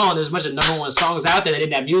judging the song. There's a bunch of number one songs out there that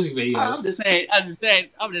didn't have music videos. I'm just saying. I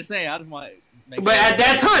just want. But at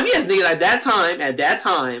that time, yes, nigga. At that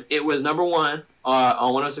time, it was number one on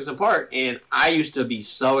 106 in Park, and I used to be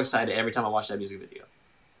so excited every time I watched that music video.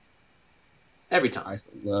 Every I time. used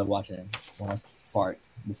to love watching part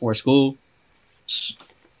before school.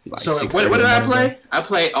 Like So 6:30 what in did the I morning.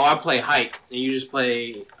 play? I play Hype, and you just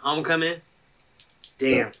play Homecoming.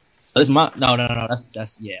 Damn. That's my no.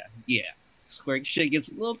 That's yeah. Square shit gets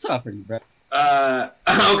a little tougher, bro.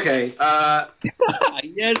 Okay.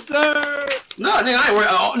 Yes, sir. No, nigga, I ain't worried.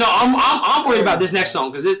 Oh, no, I'm worried about this next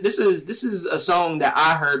song because this is a song that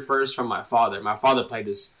I heard first from my father. My father played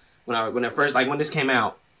this when this came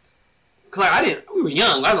out. Cause like we were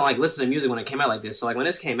young. I wasn't like listening to music when it came out like this. So like when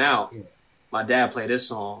this came out, my dad played this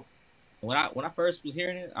song. When I first was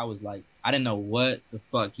hearing it, I was like, I didn't know what the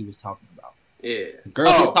fuck he was talking about. Yeah. The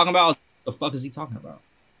girl he was talking about, the fuck is he talking about?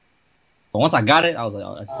 But once I got it, I was like,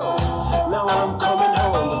 oh, that's Now I'm coming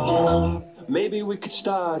home again. Maybe we could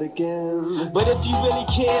start again. But if you really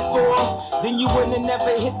cared for her, then you wouldn't have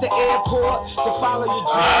never hit the airport to follow your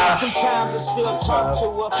dreams. Sometimes I still talk to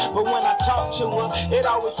her, but when I talk to her, it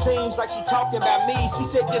always seems like she talking about me. She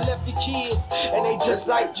said you left your kids, and they just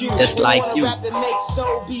like you. Just they like wanna you. rap and make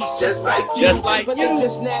soul beats just like you. Just like but you. they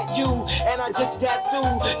just not you. And I just got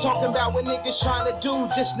through talking about what niggas trying to do,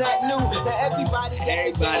 just not new. That everybody got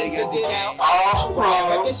the game figured out. Oh, bro.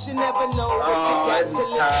 I guess you never know what you got this is till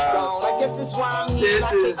it's tough. gone. I guess that's why I'm here. This I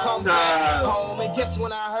can is come tough. back home. And guess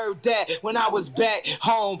when I heard that, when I was back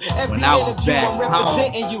home, every When I was interview back I'm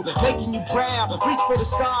representing you, making you proud. Reach for the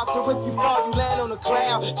stars, so if you fall, you land on a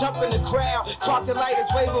cloud. Jump in the crowd, talking lighters,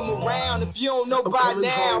 wave them around. If you don't know by coming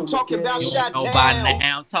now, I'm home talking again. about Shot no by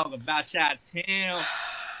now. I'm talking about Shot Town.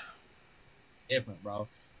 Different, bro.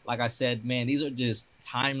 Like I said, man, these are just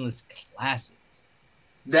timeless classics.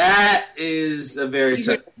 That is a very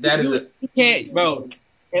tough. That is a. You can't, bro.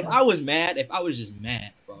 If I was just mad, bro. If I was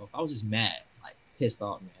just mad, like pissed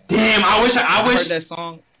off, man. Damn, I wish. I heard that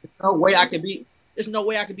song. There's no way I could be. There's no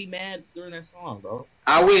way I could be mad during that song, bro.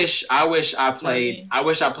 I wish I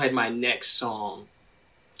played my next song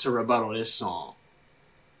to rebuttal this song.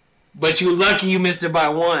 But you lucky you missed it by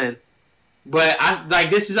one. But I like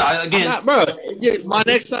this is again. I'm not, bro. My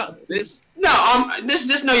next song. This. No,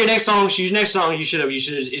 just know your next song. Your next song. You should.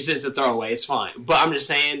 It's just a throwaway. It's fine. But I'm just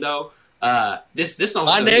saying though. This song.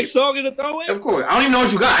 My next song is a throwaway. Of course. I don't even know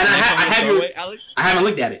what you got, and I haven't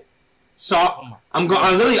looked at it. So I'm going.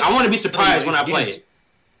 I want to be surprised when I play it.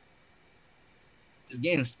 It's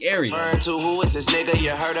getting scary. Referring to who is this nigga you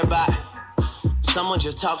heard about? Someone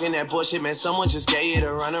just talking that bullshit, man. Someone just gave you the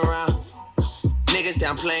runaround. Niggas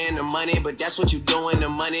down playing the money, but that's what you doing, the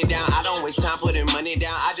money down. I don't waste time putting money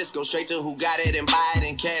down. I just go straight to who got it and buy it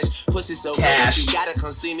in cash. Pussy so good that you gotta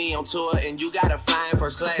come see me on tour and you gotta fly in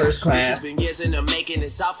first class. First class. This has been years in the making.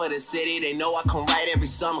 It's south of the city. They know I come right every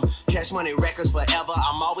summer. Cash Money Records forever.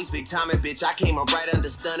 I'm always big time, bitch. I came up right under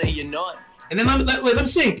Stunner, you know it. And then let him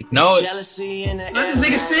sing. No. Jealousy in the air. Let this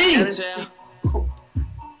nigga sing.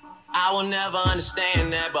 I will never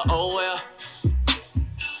understand that, but oh well.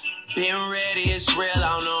 Being ready is real,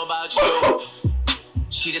 I don't know about you.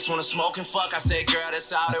 She just wanna smoke and fuck. I said, girl,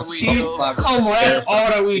 that's all that we do. Come on, that's all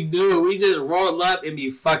that we do. We just roll up and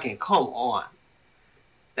be fucking. Come on.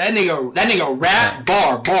 That nigga rap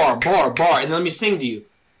bar, and let me sing to you.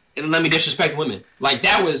 and let me disrespect women. Like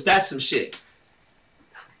that's some shit.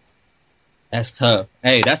 That's tough.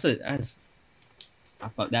 Hey, I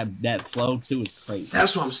thought that flow too is crazy.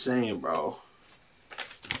 That's what I'm saying, bro.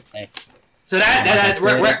 Hey. So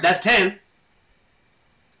that's 10.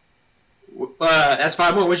 That's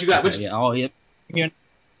 5 more. What you got? Yeah. Oh yeah. Here.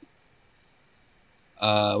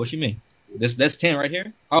 What you mean? That's 10 right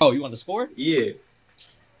here. Oh, you want the score? Yeah.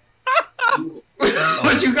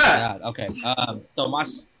 What you got? God, okay. So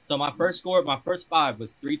my first score, my first 5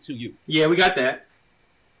 was 3-2 you. Yeah, we got that.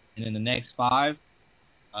 And then the next 5,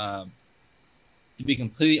 to be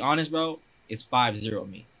completely honest, bro, it's 5-0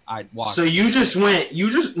 me. I walked. So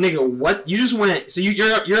nigga, what? You just went. So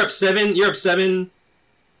you're up 7. You're up 7.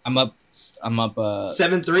 I'm up.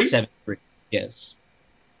 7-3. 7-3. Yes,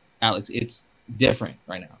 Alex, it's different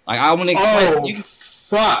right now. Like I want to explain. Oh,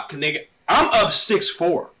 fuck, nigga, I'm up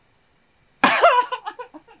 6-4.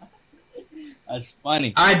 That's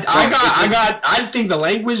funny. I think the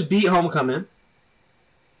language beat Homecoming.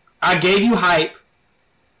 I gave you hype.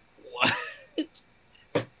 What?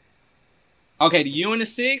 Okay, to you and the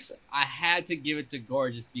 6, I had to give it to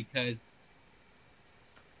Gorgeous because.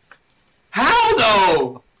 How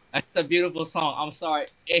though? That's a beautiful song. I'm sorry,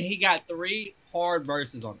 and he got 3 hard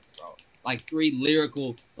verses on it, bro. Like 3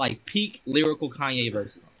 lyrical, like peak lyrical Kanye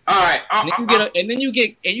verses. All right, and then you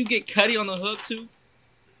get Cudi on the hook too.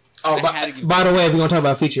 Oh, by the way, if we're gonna talk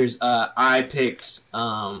about features, I picked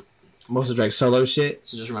most of Drake's solo shit,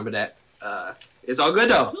 so just remember that. It's all good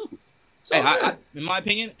though. Hey, in my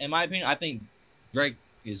opinion, I think Drake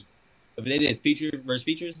is. If they did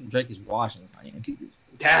features, Drake is washing Kanye features.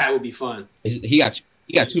 That would be fun. He got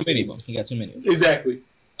too many of them. Exactly.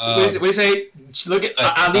 We say look at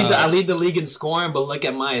I lead the league in scoring, but look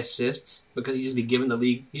at my assists because he just be giving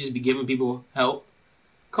people help.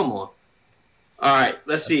 Come on. All right,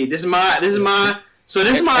 let's see. This is my.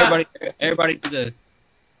 Everybody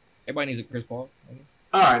needs a Chris Paul.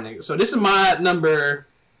 All right, nigga. So this is my number.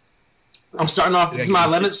 I'm starting off. This is my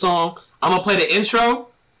 11th song. I'm gonna play the intro.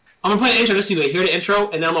 Just so you can hear the intro,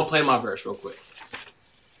 and then I'm gonna play my verse real quick.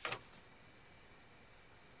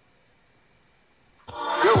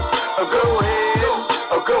 Go ahead.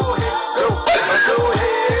 Go ahead.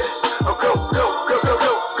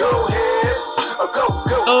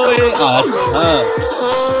 Oh yeah.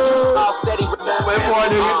 All steady. Come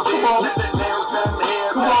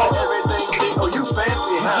on. Oh, you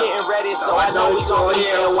fancy, huh? Getting ready, so I know we gon' be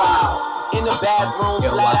here a while. In the bathroom,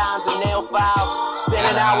 flat irons and nail files.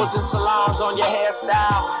 Spending hours in salons on your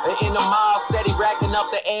hairstyle. And in the mall, steady racking up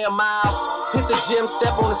the air miles. Hit the gym,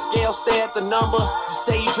 step on the scale, stare at the number. You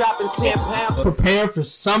say you dropping 10 pounds. Prepare for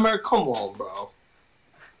summer? Come on, bro.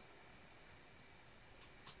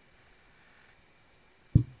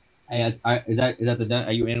 Hey, is that the done?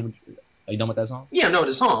 Are you done with that song? Yeah, I know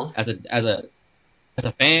the song. As a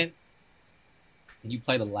fan, can you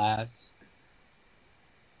play the last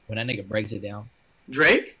when that nigga breaks it down?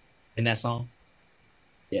 Drake? In that song?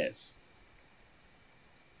 Yes.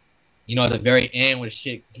 You know, at the very end where the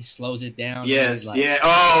shit, he slows it down. Yes, like, yeah.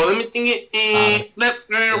 Oh, let me think it. Left,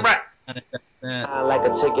 right. Like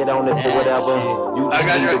a ticket on it or whatever. You just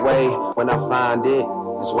lead the way. When I find it,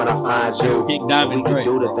 it's when I find you. We can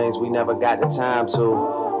do the things we never got the time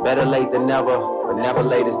to. Better late than never, but never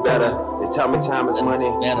late is better. They tell me time is money,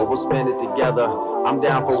 but we'll spend it together. I'm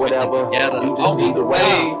down for whatever. You just lead the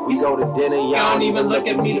way. We go to dinner, y'all don't even look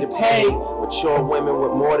at me to pay. Mature women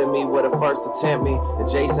with more than me were the first to tempt me. And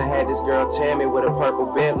Jason had this girl Tammy with a purple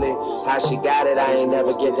Bentley. How she got it, I ain't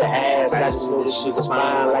never get to ask. I just knew that she was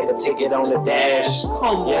fine like a ticket on the dash. Come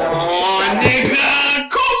on, nigga.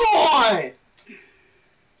 Come on.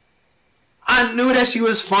 I knew that she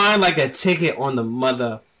was fine like a ticket on the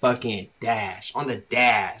motherfucking dash. On the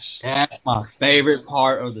dash. That's my favorite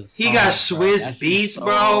part of the song. He got Swizz Beats,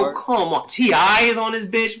 bro. Hard. Come on. T.I. is on this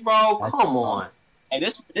bitch, bro. Come on. Hey,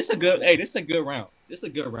 this is a good round. This is a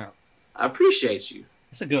good round. I appreciate you.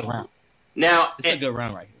 It's a good round. Now it's a good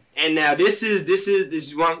round right here. And now this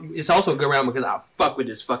is one. It's also a good round because I fuck with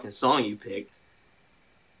this fucking song you picked.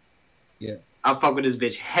 Yeah. I fuck with this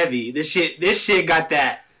bitch heavy. This shit got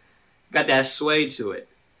that sway to it.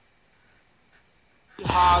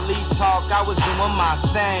 Hardly talk, I was doing my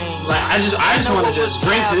thing. Like I just want to just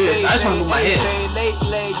drink to this. I just want to move my head.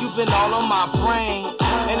 Lately, you've been all on my brain.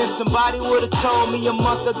 And if somebody would have told me a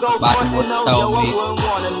month ago, I wouldn't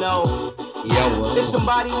want to know. If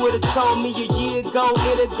somebody would have told me a year ago,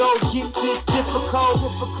 it'd go get this difficult.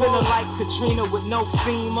 Feeling like Katrina with no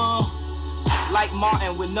FEMA, like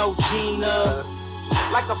Martin with no Gina.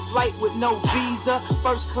 like a flight with no visa.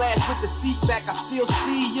 First class with the seat back, I still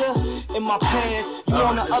see ya. In my past, you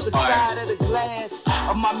on the other side of the glass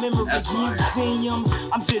of my memories museum.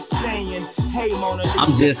 I'm just saying, hey Mona Lisa.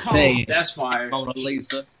 I'm just saying. That's fire. Mona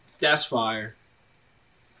Lisa. That's fire.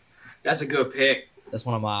 That's a good pick. That's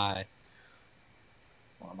one of my.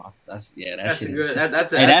 That's a shit good. is-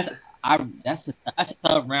 That's Hey, that's a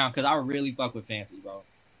tough round because I really fuck with Fancy, bro.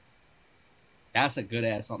 That's a good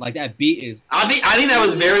ass song. Like that beat is. I think that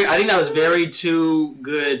was very two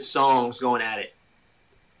good songs going at it.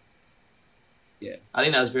 Yeah. I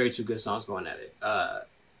think that was very two good songs going at it.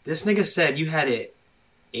 This nigga said you had it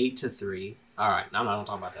 8-3. All right, I'm not gonna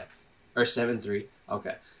talk about that. Or 7-3.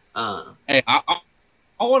 Okay. Hey, I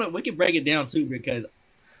want to. We can break it down too because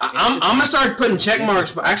I'm gonna start putting check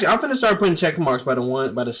marks. But actually, I'm gonna start putting check marks by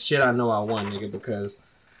the shit I know I won, nigga. Because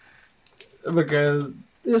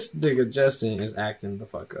this nigga Justin is acting the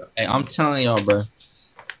fuck up. hey, I'm telling y'all, bro. I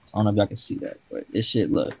don't know if y'all can see that, but this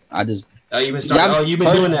shit. Look, I just. Oh, you've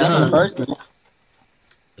been doing that, huh?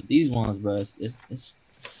 But these ones, bro, it's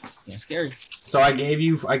scary. So I gave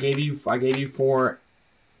you 4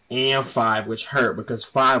 and 5, which hurt because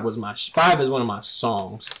 5 is one of my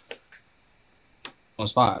songs.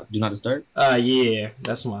 What's 5? Do not disturb. Yeah,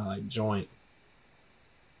 that's my like joint.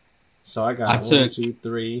 So I got 1, 2,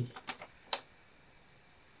 3,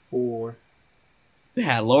 4. You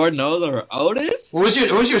had Lord Knows or Otis. What was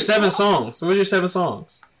your 7 songs? What was your 7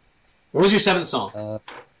 songs? What was your 7th song?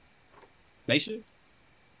 Spaceship.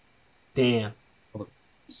 Damn.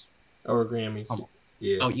 Over Grammys.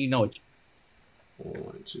 Yeah. Oh, you know it.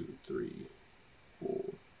 1, 2, 3, 4.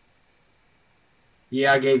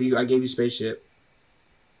 Yeah, I gave you Spaceship.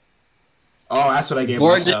 Oh, that's what I gave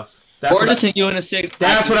myself. Gorgeous and You in the 6.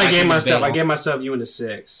 That's what I gave myself. I gave myself You in the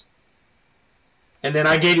 6. And then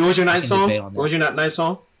I gave you. What was your 9th song? What was your 9th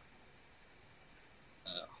song?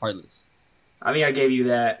 Heartless. I think I gave you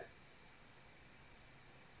that.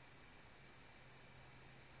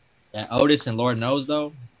 That Otis and Lord Knows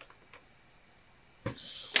though.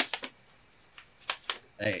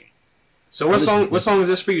 Hey. So what song is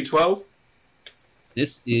this for you? 12?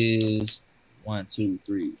 This is 1, 2,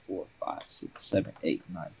 3, 4, 5, 6, 7, 8,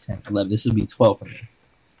 9, 10, 11. This would be 12 for me.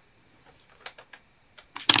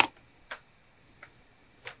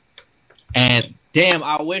 And damn,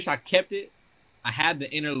 I wish I kept it. I had the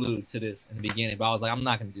interlude to this in the beginning, but I was like, I'm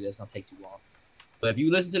not gonna do this. It's gonna take too long. But if you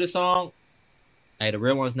listen to the song, hey, the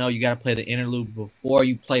real ones know you gotta play the interlude before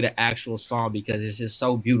you play the actual song because it's just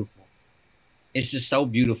so beautiful. It's just so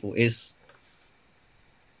beautiful. It's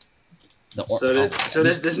so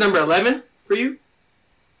this number 11 for you?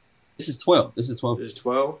 This is 12. This is 12. This is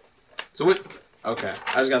 12. So what? Okay,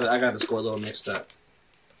 I got the score a little mixed up.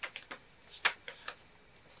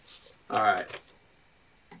 All right,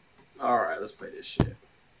 let's play this shit.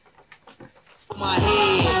 My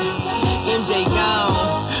head, MJ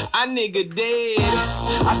gone, I nigga dead.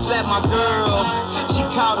 I slapped my girl, she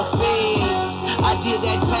called the feds. I did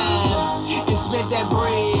that time and spent that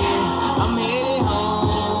bread. I'm headed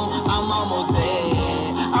home, I'm almost there.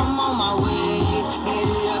 I'm on my way,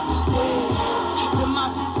 headed up the stairs. To my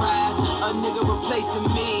surprise, a nigga replacing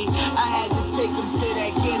me. I had to take him to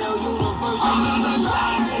that ghetto university.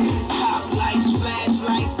 Top lights,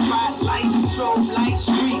 flashlights, spotlights, strobe lights,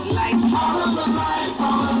 street lights, all of the lights,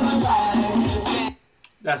 all of the lights.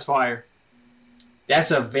 That's fire.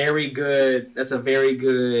 That's a very good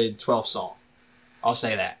 12th song. I'll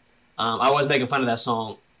say that. I was making fun of that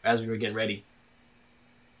song as we were getting ready.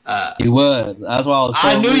 He was. That's why I was.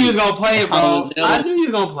 I knew you was gonna play it, bro. I knew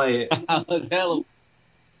you was gonna play it. I was hella.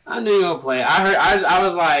 I knew you were gonna play it. I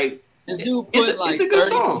was like, this dude put it's a good 30,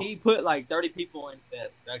 song. He put like 30 people in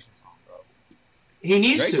that production song, bro. He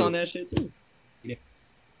needs Drake's to on that shit too.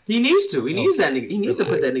 He needs to. He needs that nigga. He needs to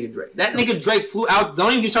put that nigga Drake. That nigga Drake flew out. Don't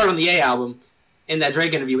even get started on the A album. In that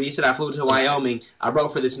Drake interview, he said, I flew to Wyoming. I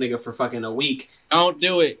wrote for this nigga for fucking a week. Don't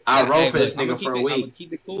do it. I wrote for this nigga for a week. I'm gonna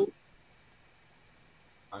keep it cool.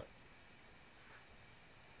 All right.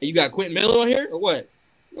 You got Quentin Miller on here or what?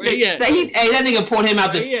 Where he at? That nigga pulled him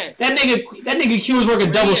out the. That nigga Q was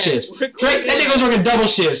working double shifts. Drake, that nigga was working double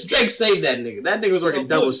shifts. Drake saved that nigga. That nigga was working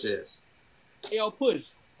double shifts. Hey, yo, push.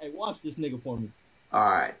 Hey, watch this nigga for me. All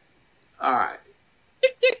right.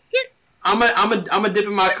 Tick, tick, tick. I'm a dip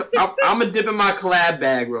in my collab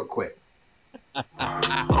bag real quick.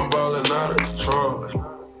 I'm balling out of control.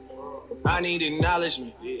 I need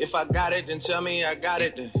acknowledgement. If I got it, then tell me I got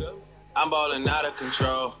it then. I'm balling out of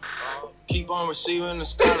control. Keep on receiving the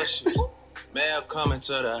scholarship. Mail coming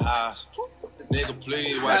to the house. Nigga,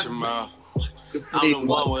 please watch your mouth. I'm the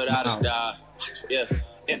one without a doubt. Yeah,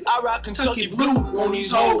 And I rock Kentucky blue on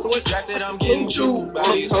these hoes. Drafted, I'm getting chewed by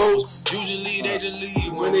these hoes. Usually they just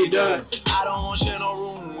leave when they done. I don't want to share no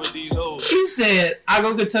room with these hoes. He said, I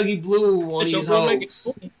go Kentucky Blue on these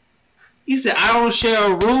hoes. He said, I don't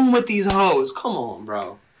share a room with these hoes. Come on,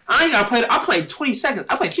 bro. I played 20 seconds.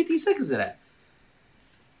 I played 15 seconds of that.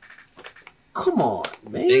 Come on,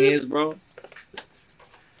 man. Thing is, bro.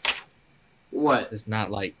 What? It's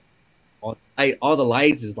not like all the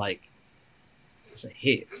lights is like it's a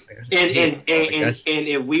hit. And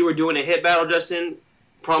if we were doing a hit battle, Justin,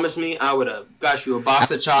 promise me I would have got you a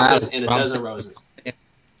box of chocolates and a dozen roses.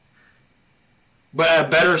 But a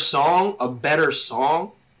better song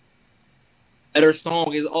is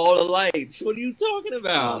All the Lights. What are you talking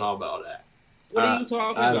about? I don't know about that. What are you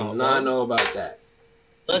talking about? I do not know about that.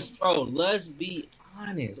 Let's be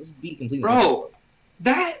honest. Let's be completely honest.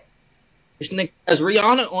 That this nigga has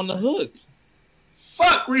Rihanna on the hook.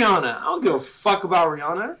 Fuck Rihanna. I don't give a fuck about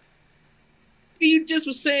Rihanna. You just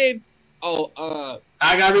was saying, I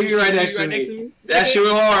got Riri right next to me. That shit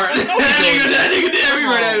was hard. that nigga did every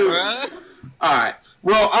right. All right.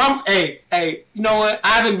 Well, hey, you know what?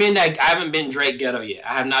 I haven't been Drake ghetto yet.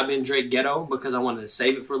 I have not been Drake ghetto because I wanted to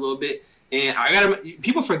save it for a little bit. And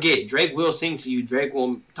people forget, Drake will sing to you. Drake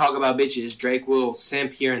will talk about bitches. Drake will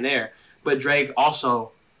simp here and there. But Drake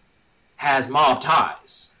also has mob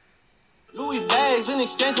ties. Louis bags in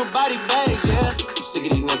exchange for body bags, yeah. I'm sick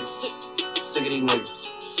of these niggas. Sick of these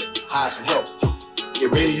niggas. Hire some help.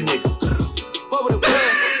 Get rid of these niggas. What would it be?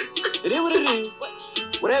 It is what it is.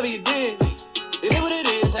 Whatever you did, it is what it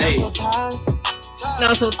is. Hey. I'm so tired.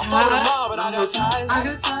 Not so tired. I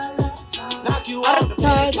got tired. Knock you out the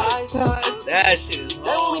tired. That shit is hard.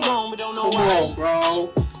 Then we gone, we don't know why. Come on,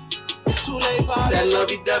 bro. It's too late for that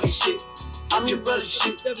lovey-dovey shit. I'm your brother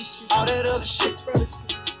shit. All that other shit.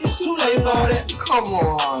 It's too late for all that. Come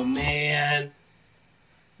on, man.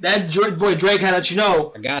 That boy Drake had let you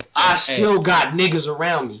know. I still got niggas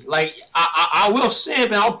around me. Like I will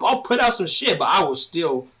simp and I'll put out some shit, but I was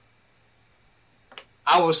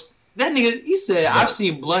that nigga. He said I've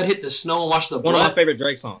seen blood hit the snow and watch the blood. One of my favorite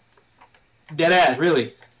Drake songs. Dead ass,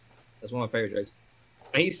 really. That's one of my favorite Drake songs.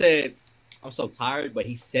 And he said, "I'm so tired," but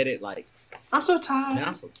he said it like, "I'm so tired." Man,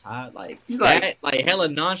 I'm so tired. Like he's that, like hella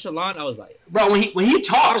nonchalant. I was like, bro, when he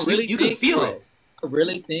talks, really you can feel it. I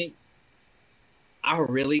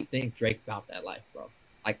really think Drake about that life, bro.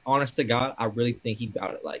 Like, honest to God, I really think he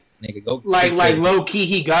about it. Like, nigga, go. Like low key,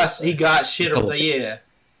 he got shit over there. Yeah.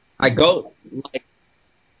 I go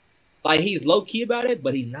like he's low key about it,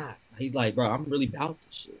 but he's not. He's like, bro, I'm really about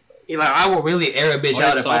this shit, bro. He like, I will really air a bitch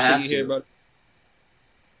out if I have to. Here, bro.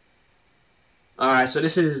 All right, so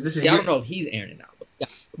this is. Yeah, I don't know if he's airing it out, but yeah.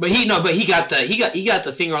 But he got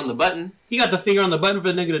the finger on the button. He got the finger on the button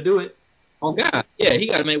for the nigga to do it. Oh God, yeah, he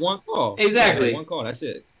got to make one call. Exactly, one call. That's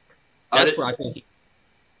it. That's where I think.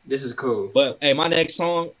 This is cool. But hey, my next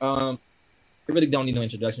song, I really don't need no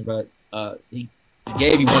introduction, but he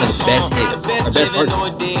gave you one of the best hits, the best verses.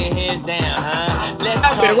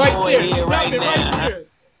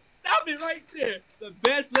 Stop it right there. The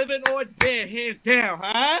best living or dead, hands down,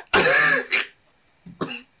 huh?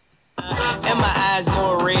 And my eyes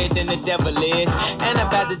more red than the devil is. And I'm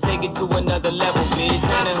about to take it to another level, bitch.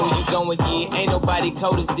 Matter who you going get, ain't nobody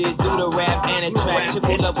cold as this. Do the rap and a track,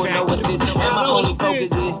 triple up with no assist. And my only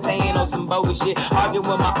focus is staying on some bogus shit. Arguing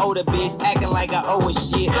with my older bitch, acting like I owe a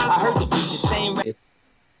shit. I heard the beat the same.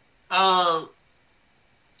 I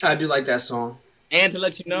do like that song. And to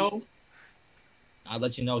let you know, I'll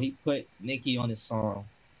let you know he put Nicki on his song.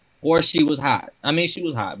 Or she was hot. I mean, she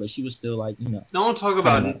was hot, but she was still like, you know. Don't talk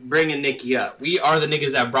about bringing Nicki up. We are the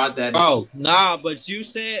niggas that brought that. Bro, nah, but you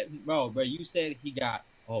said, you said he got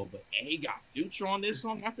Future on this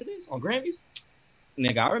song after this on Grammys.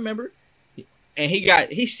 Nigga, I remember. And he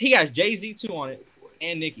got Jay-Z too on it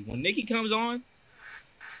and Nicki. When Nicki comes on,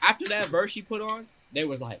 after that verse she put on, they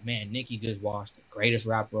was like, man, Nicki just watched the greatest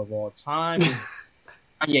rapper of all time.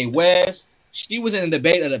 Kanye West. She was in the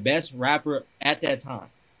debate of the best rapper at that time.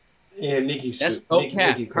 Yeah, Nicki. That's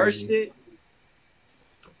okay. Cursed it.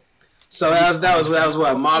 So that was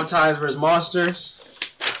what? Mob Ties versus Monsters.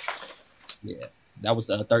 Yeah, that was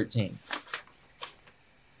 13.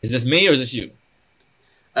 Is this me or is this you?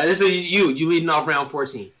 This is you. You leading off round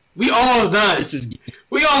 14. We almost done.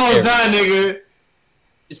 We almost done, nigga.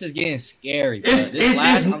 This is getting scary.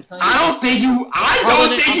 I don't think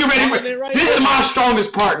you're ready for it. This is my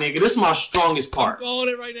strongest part, nigga. This is my strongest part. I'm going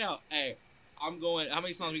it right now. Hey. I'm going. How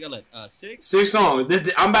many songs we got left? 6. 6 songs.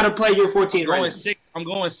 I'm about to play your 14 right now. I'm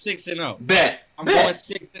going 6-0. Bet. I'm going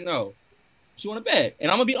 6-0. You want to bet?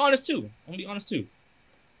 And I'm gonna be honest too.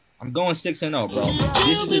 I'm going 6-0, bro.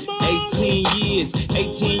 This is just 18 years,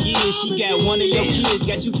 18 years. She got one of your kids,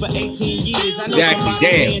 got you for 18 years. I know Exactly, somebody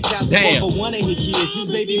paying child support damn. for one of his kids. His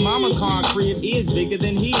baby mama car crib is bigger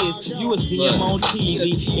than his. You will see him on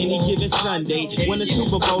TV any given Sunday. Win the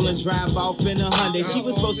Super Bowl and drive off in a Hyundai. She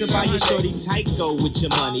was supposed to buy your shorty Tyco with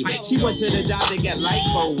your money. She went to the doctor, got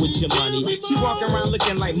lipo with your money. She walk around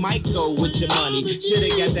looking like Michael with your money. Shoulda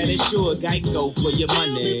got that insured Geico for your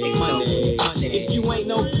money. If you ain't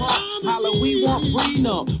no punk, holla, we want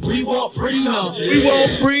prenup. We want prenup. we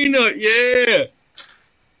want prenup, yeah.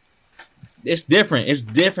 It's different. It's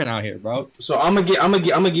different out here, bro. So I'm gonna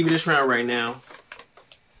give you this round right now.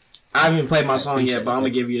 I haven't even played my song yet, but I'm gonna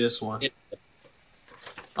give you this one.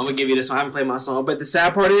 I'm gonna give you this one. I haven't played my song, but the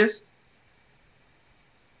sad part is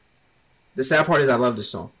I love this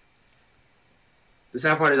song. The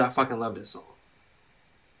sad part is I fucking love this song.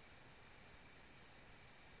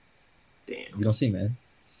 Damn. You don't see, man.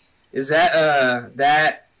 Is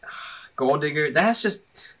that Gold Digger? That's just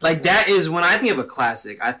like that is when I think of a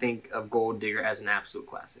classic, I think of Gold Digger as an absolute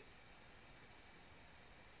classic.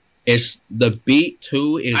 It's the beat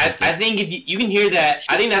too. Is I think if you can hear that,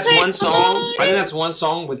 I think that's one song. I think that's one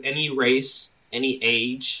song with any race, any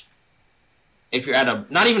age. If you're at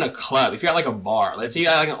not even a club, if you're at like a bar, let's say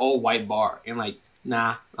you're at like an old white bar, and like,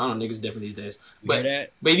 nah, I don't know, niggas different these days. But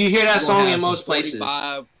if you hear that song in most places,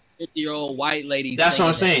 50-year-old white ladies. That's what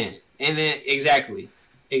I'm saying. And then exactly.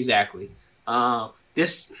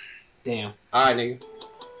 This, damn. All right, nigga.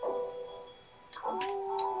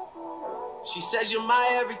 She says you're my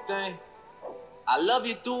everything. I love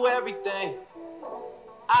you through everything.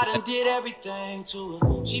 I done did everything to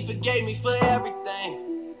her. She forgave me for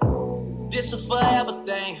everything. This a forever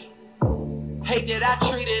thing. Hate that I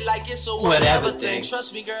treat it like it's a whatever thing.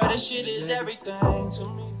 Trust me, girl, this shit is everything to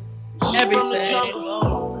me. She from the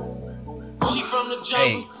jungle. She from the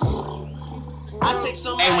jungle. I take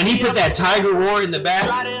some. Hey, when he put that tiger roar in the back.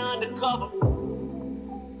 Try to undercover.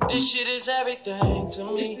 This shit is everything to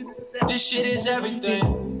me. This shit is everything.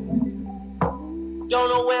 Don't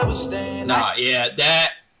know where we stand. Nah, yeah,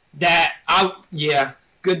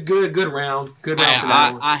 good round. Good round for that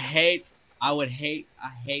one. I hate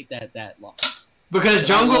that loss. Because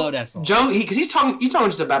Jungle, because he's talking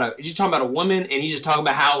just about a woman, and he's just talking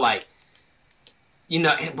about how, like, you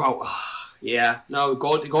know, bro, yeah, no,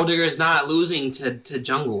 Gold Digger is not losing to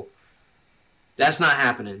Jungle. That's not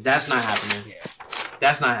happening. That's not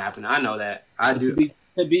happening. I know that. I do.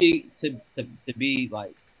 To be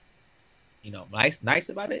like, you know, nice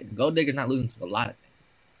about it. Gold Digger's not losing to a lot of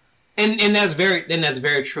things. And that's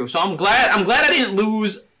very true. So I'm glad I didn't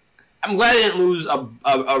lose. I'm glad I didn't lose a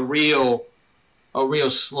real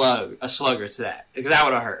slugger to that, because that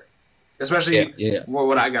would have hurt, especially for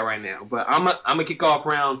what I got right now. But I'm gonna kick off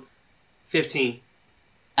round 15.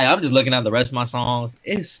 Hey, I'm just looking at the rest of my songs.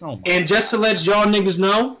 It's so much. And just to let y'all niggas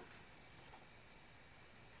know,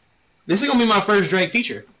 this is gonna be my first Drake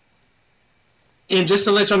feature. And just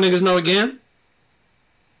to let y'all niggas know again,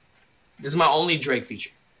 this is my only Drake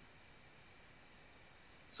feature.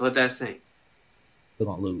 So let that sink. We're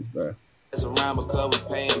gonna lose, bro. It's around because we're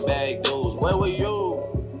paying bag dues. Where were you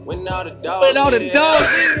when all the dogs?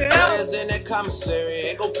 Where's in that commissary?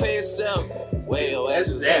 Ain't gon' pay yourself. Where your ass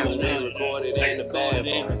was at when they recorded in the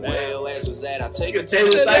bathroom? Where your ass was at? I take a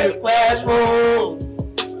Taylor Swift classroom.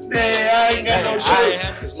 Yeah, I ain't got no choice.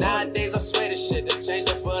 Cause nowadays I swear this shit that changed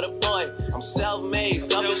it for the boy. I'm self-made,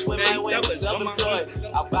 selfish with my way, but self-employed.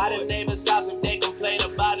 I'll buy the neighbor's house if they complain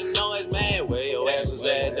about the noise, man. Where your ass was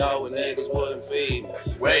at, dog, when niggas wouldn't feed me?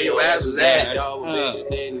 Where your ass was at, dog, when bitches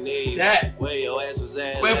didn't need that. Where your ass was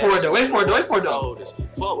at? Wait for it though.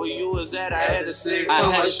 Fuck where you was at, I had to sing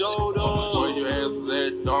on my shoulder. Where your ass was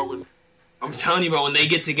at, dog, when... I'm telling you, bro, when they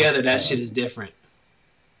get together, that shit is different.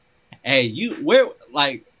 Hey,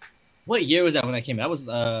 what year was that when that came out?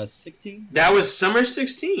 That was 16? That was summer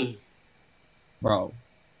 16. Bro.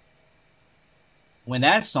 When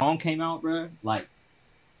that song came out, bro, like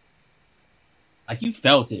you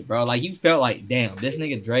felt it, bro. Like you felt like, damn, this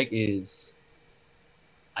nigga Drake is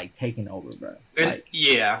like taking over, bro. Like,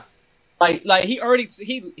 yeah. Like he already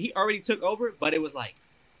took over, but it was like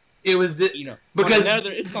it was because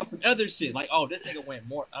it's on some other shit. Like, oh, this nigga went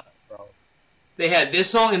more up, bro. They had this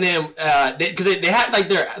song, and then because they had like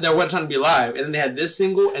their What a Time to Be Alive, and then they had this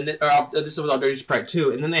single, and then this was all Dirty Sprite 2,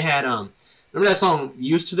 and then they had remember that song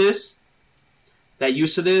Used to This? That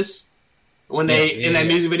Used to This? When in that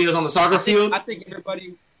music video on the soccer field? I think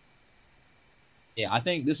everybody. Yeah, I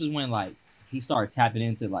think this is when like he started tapping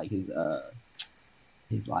into like his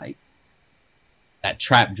like that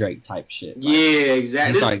trap Drake type shit. Like, yeah,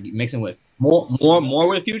 exactly. he started mixing with more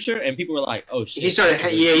with Future, and people were like, "Oh shit!" He started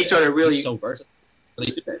really. He's so versatile.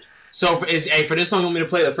 So for this song, you want me to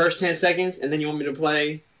play the first 10 seconds, and then you want me to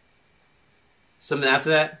play something after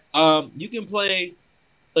that? You can play.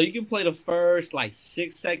 So you can play the first like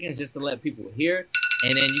 6 seconds just to let people hear,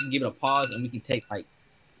 and then you can give it a pause, and we can take like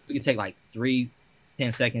 3-10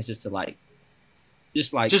 seconds just to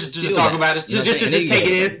just to talk about it, just take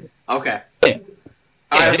it in. Okay. Yeah.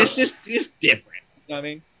 All right, it's different. You know what I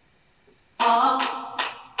mean?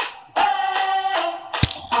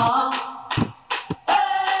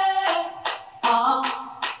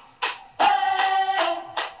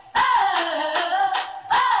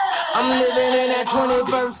 I'm living in that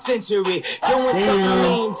 21st century, doing something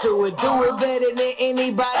mean to it. Do it better than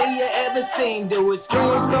anybody you ever seen. Do it,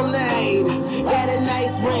 screams from the haters, got a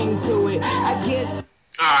nice ring to it. I guess.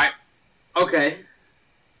 All right. Okay.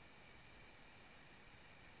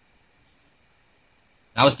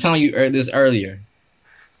 I was telling you this earlier.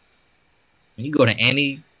 When you go to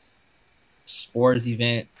any sports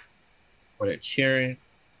event where they're cheering,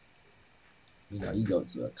 you go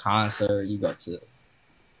to a concert, you go to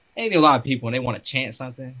a lot of people and they want to chant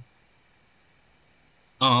something.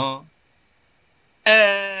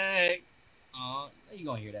 Hey, you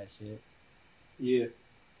gonna hear that shit? Yeah.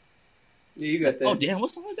 Yeah, you got that. Oh damn,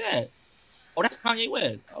 what song is that? Oh, that's Kanye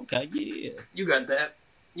West. Okay, yeah. You got that.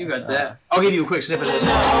 You got that. I'll give you a quick snippet of this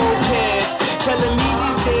one. Telling me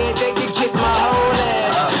he said they could kiss my whole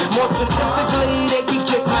ass. More specifically, they could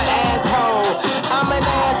kiss my asshole. I'm an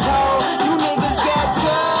asshole. You niggas got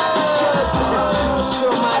drugs.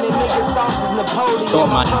 Short-minded niggas, sauces, Napoleon.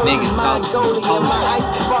 Short-minded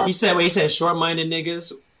niggas, He said short-minded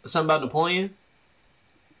niggas. Something about Napoleon?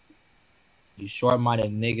 You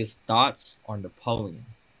short-minded niggas' thoughts on Napoleon.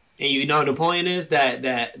 And you know what Napoleon is?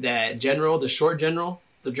 That general, the short general,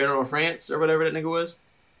 the general of France or whatever that nigga was?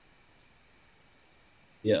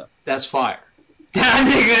 Yeah. That's fire. That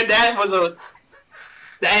nigga,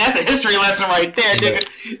 that's a history lesson right there, nigga.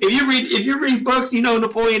 If you read books, you know who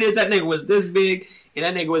Napoleon is. That nigga was this big, and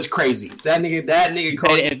that nigga was crazy. That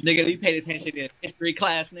nigga you paid attention in history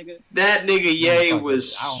class, nigga. That nigga,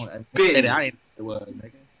 was big. I didn't know it was,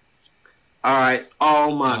 nigga. All right.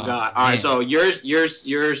 Oh my god. All right. So your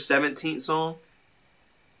 17th song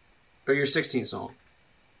or your 16th song?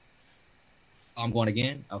 I'm going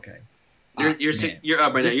again. Okay. You're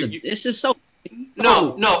up right now. It's just so.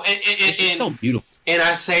 No. It's just so beautiful. And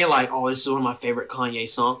I say like, oh, this is one of my favorite Kanye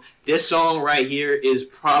songs. This song right here is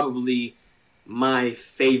probably my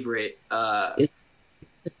favorite. It's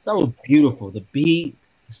so beautiful. The beat,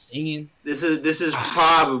 the singing. This is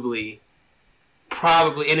probably,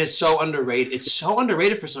 and it's so underrated. It's so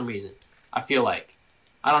underrated for some reason. I feel like,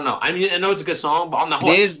 I don't know. I mean, I know it's a good song, but on the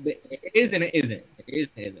whole, it is and it isn't. It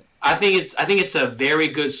isn't. I think it's a very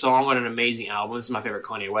good song on an amazing album. This is my favorite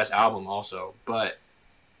Kanye West album, also. But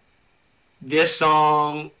this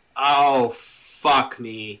song, oh fuck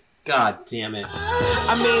me. God damn it.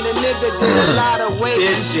 I mean, a nigga did a lot of waiting.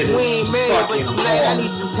 This shit is we ain't married, but fucking tonight I hard.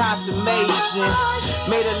 need some consummation.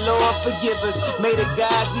 May the Lord forgive us. May the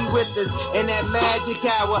gods be with us. In that magic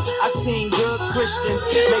hour, I seen good Christians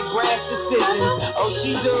make rash decisions. Oh,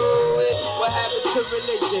 she do it. What happened to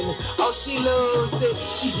religion? Oh, she lose it.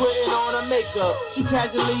 She putting on her makeup. She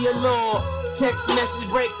casually alone. Text message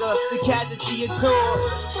breakups, the casualty of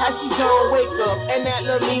tours. How she don't wake up and that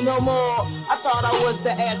love me no more. I thought I was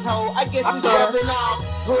the asshole. I guess it's rubbing off.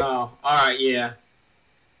 Oh, all right, yeah.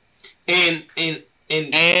 And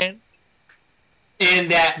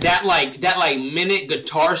that minute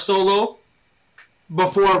guitar solo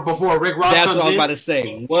before Rick Ross That's comes what I was in. about to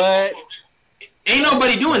say. What? Ain't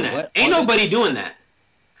nobody doing that. Nobody doing that.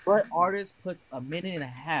 What artist puts a minute and a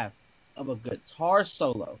half of a guitar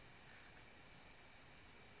solo?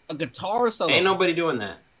 A guitar solo. Ain't nobody doing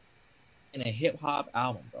that. In a hip hop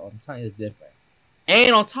album, bro. I'm telling you, it's different.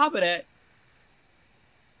 And on top of that,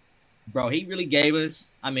 bro, he really gave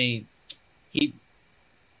us. I mean, he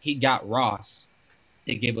got Ross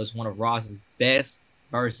to give us one of Ross's best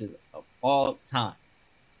verses of all time.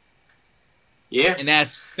 Yeah. And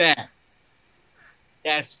that's fact.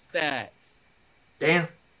 That's facts. Damn.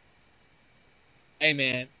 Hey,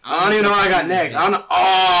 man. I don't even know what I got next. I don't know.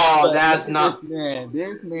 Oh, that's not.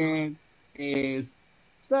 This man is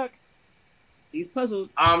stuck. He's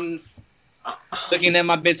puzzled. Looking at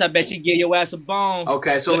my bitch, I bet she give your ass a bone.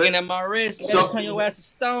 Okay, so looking at my wrist, turn your ass to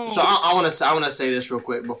stone. So I want to say this real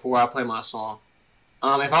quick before I play my song.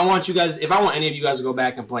 If I want any of you guys to go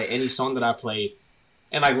back and play any song that I played,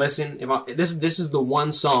 and like listen, this is the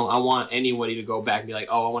one song I want anybody to go back and be like,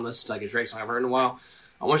 oh, I want to listen to like a Drake song I've heard in a while.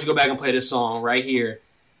 I want you to go back and play this song right here.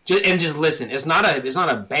 Just listen. It's not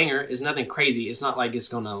a banger. It's nothing crazy. It's not like it's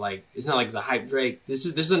gonna like. It's not like it's a hype Drake. This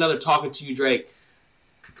is another talking to you Drake,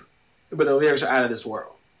 but the lyrics are out of this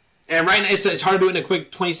world. And right now it's hard to do it in a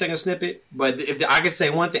quick 20-second snippet. But if I could say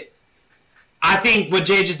one thing, I think what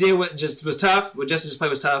Jay just did was tough. What Justin just played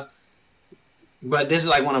was tough. But this is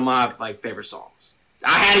like one of my like favorite songs.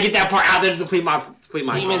 I had to get that part out there just to plead my.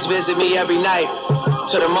 Demons visit me every night.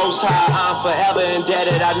 To the Most High, I'm forever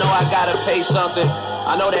indebted. I know I gotta pay something.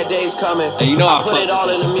 I know that day's coming. And you know I put it all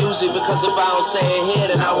in the music because if I don't say it here,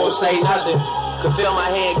 then I won't say nothing. Can feel my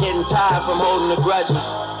head getting tired from holding the grudges.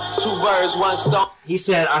 2 birds, 1 stone. He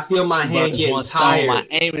said, "I feel my hand getting tired. My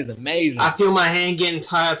aim is amazing. I feel my hand getting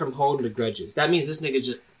tired from holding the grudges." That means this nigga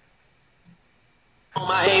just.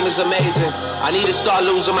 My aim is amazing. I need to start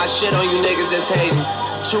losing my shit on you niggas that's hating.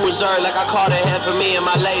 Too reserved, like I called ahead for me and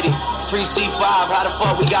my lady. Free C5, how the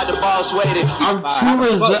fuck we got the boss waiting? I'm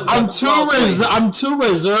too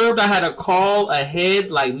reserved. I had a call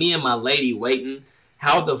ahead, like me and my lady waiting.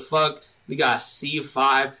 How the fuck we got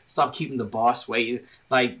C5? Stop keeping the boss waiting.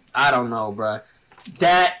 Like I don't know, bruh.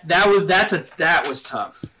 That was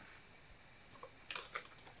tough.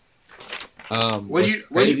 Would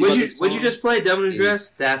you just play Devil in a Dress?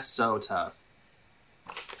 That's so tough.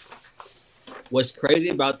 What's crazy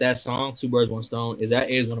about that song, 2 Birds, 1 Stone, is that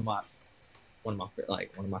is one of my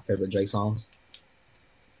favorite Drake songs.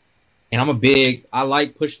 And I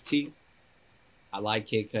like Pusha T. I like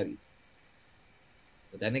Kid Cudi.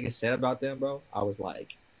 What that nigga said about them, bro, I was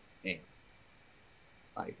like, man.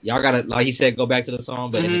 Like, y'all gotta, like he said, go back to the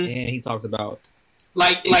song, but in the end, he talks about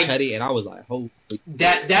like Cudi, and I was like, holy.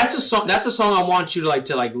 That's a song I want you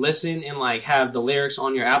to listen and like have the lyrics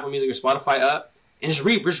on your Apple Music or Spotify up. And just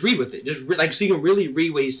read with it. So you can really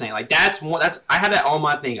read what he's saying. Like I have that on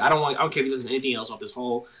my thing. I don't care if you listen to anything else off this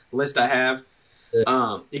whole list I have.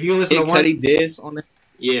 If you can listen to one, Cudi diss on that.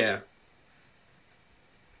 Yeah,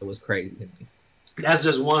 it was crazy to me. That's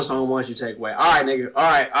just one song I want you to take away. All right, nigga. All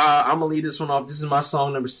right, I'm gonna leave this one off. This is my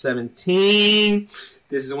song number 17.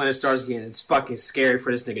 This is when it starts getting. It's fucking scary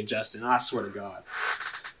for this nigga Justin. I swear to God.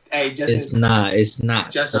 Hey, Justin. It's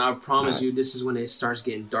not. Justin, I promise you, this is when it starts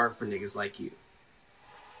getting dark for niggas like you.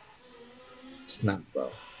 It's not,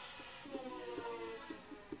 bro.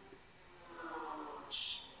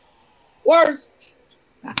 Worse.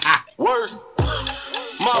 Worse.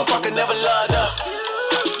 Motherfucker never loved us.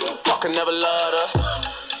 Fucker never loved us.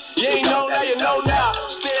 You ain't know now, you know now.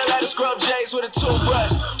 Still at the scrub J's with a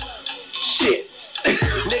toothbrush. Shit.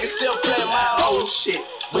 Niggas still playing my old shit.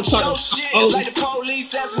 But your shit is like the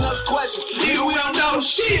police asking us questions. Nigga, we don't know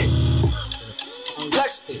shit.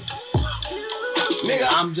 Flex. Nigga,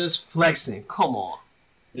 I'm just flexing. Come on.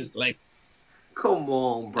 Just like. Come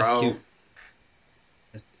on, bro. That's cute.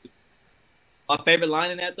 My favorite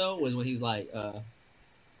line in that though was when he's like,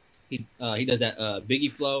 he does that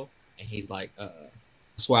Biggie flow, and he's like, I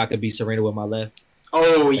swear I could be Serena with my left.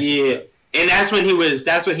 Oh yeah, and that's when he was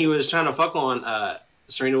trying to fuck on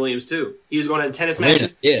Serena Williams too. He was going to tennis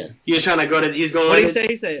matches. Yeah, he was trying to go to. He's going. What did he say?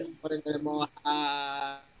 He said, this is. Fuck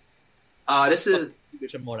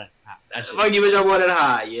you, more than high. Fuck you, bitch, I'm more than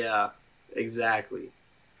high. Yeah, exactly.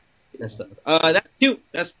 That's cute.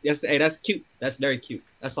 That's cute. That's very cute.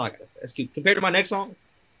 That's all I gotta say. That's cute. Compared to my next song,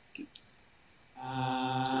 cute.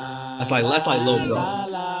 That's like Lil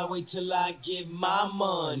Bro. Wait till I get my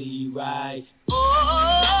money right.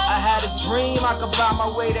 I had a dream I could buy my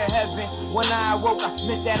way to heaven. When I awoke, I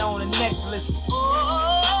spent that on a necklace.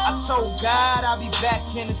 I told God I'll be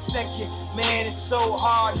back in a second. Man, it's so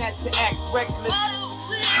hard not to act reckless.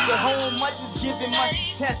 To whom much is given, much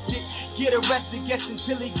is tested. Get arrested, guess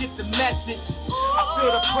until he get the message. I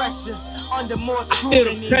feel the pressure under more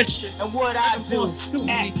scrutiny. And what I do,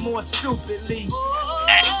 act more stupidly.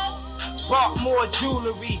 Bought more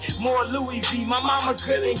jewelry, more Louis V. My mama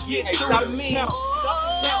couldn't get through to me.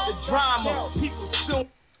 The drama, people soon.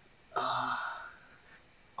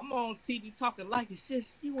 I'm on TV talking like it's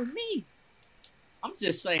just you and me. I'm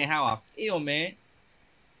just saying how I feel, man.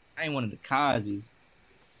 I ain't one of the Cosby's.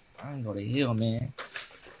 I ain't go to hell, man.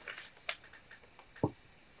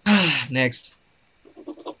 Next.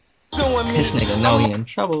 This nigga know he in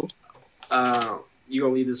trouble. You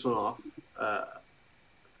gonna leave this one off?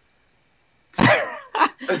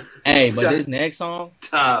 Hey, but this next song,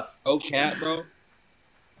 tough. Oh cap, bro.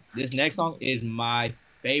 This next song is my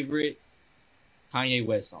favorite Kanye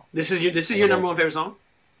West song. This is your number one favorite song?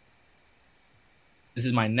 This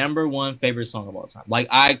is my number one favorite song of all time. Like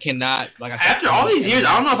I cannot, like I said, after all these years,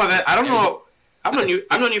 I don't know. I've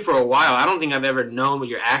known you for a while. I don't think I've ever known what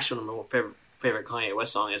your actual number one favorite Kanye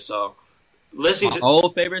West song is. So, listening my to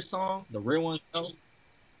old favorite song, the real one, though,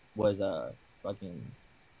 was fucking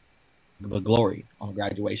but glory on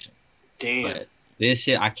graduation. Damn. But this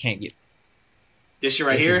shit I can't get. This shit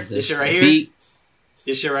right here. This shit right here. Beat.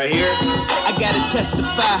 This shit right here. I gotta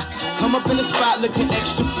testify. Come up in the spot looking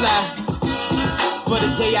extra fly. For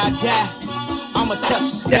the day I die, I'ma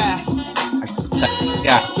touch the sky.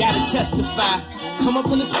 Yeah. Gotta testify. Come up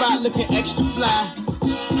in the spot looking extra fly.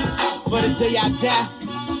 For the day I die,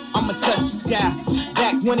 I'ma touch the sky.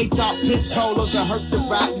 Back when they thought pit polos would hurt the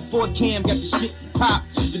rock. Before Cam got the shit to pop,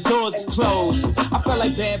 the doors is closed. I felt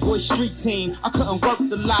like bad boy street team. I couldn't work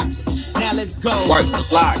the locks. Now let's go. Work the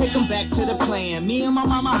locks. Take them back to the plan. Me and my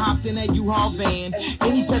mama hopped in that U-Haul van.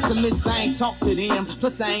 Any pessimists, I ain't talk to them.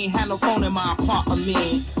 Plus I ain't had no phone in my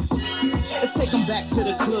apartment. Let's take them back to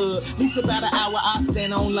the club. At least about an hour I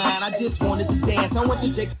stand online. I just wanted to dance. I went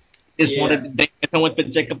to Jake. Just wanted to dance. I went to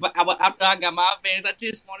Jacob after I got my fans. I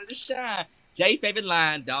just wanted to shine. Jay favorite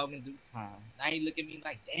line, dog, in due time. Now he look at me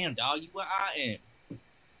like, damn, dog, you what I am.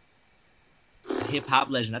 Hip hop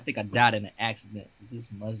legend. I think I died in an accident. This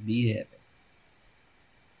must be heaven.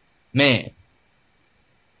 Man,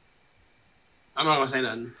 I'm not gonna say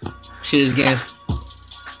nothing. shit is getting.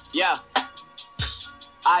 Yeah.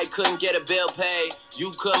 I couldn't get a bill paid.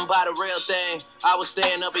 You couldn't buy the real thing. I was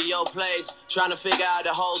staying up at your place, trying to figure out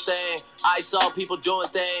the whole thing. I saw people doing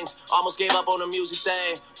things, almost gave up on the music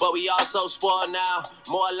thing. But we all so spoiled now.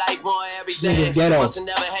 More life, more everything. Niggas ghetto. Must have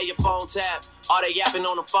never had your phone tapped. All that yapping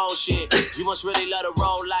on the phone shit. You must really love the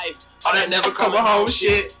road life. All that never coming home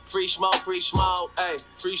shit. Free smoke, ayy.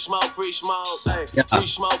 Free smoke, ayy. Yeah. Free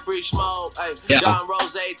smoke, ayy. Yeah. John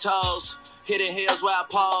Rose toes. Hitting hills where I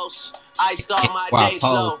pose. I start my Where I day pose.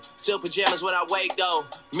 slow. Silk pajamas when I wake though.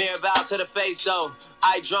 Mirror bow to the face though.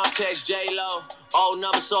 I drunk text J-Lo. Old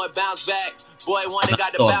number so it bounce back. Boy wonder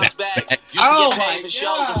got the So it bounce bounce back. back. Used to Oh get my paid for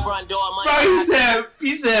shows God. in front door Bro, money.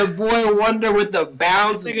 he said, boy wonder with the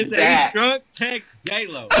bounce Nigga said back. he drunk text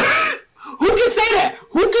J-Lo. Who can say that?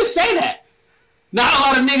 Who can say that? Not a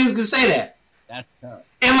lot of niggas can say that. That's tough.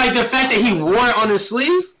 And like the fact that he wore it on his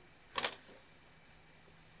sleeve.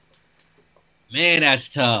 Man, that's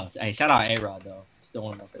tough. Hey, shout out A-Rod, though. Still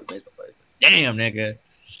one of my favorite baseball players. Damn, nigga.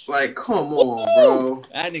 Like, come on, bro.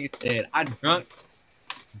 That nigga said, I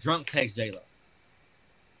drunk text J-Lo.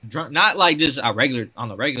 Drunk, not like just on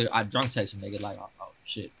the regular, I drunk text him, nigga, like, oh,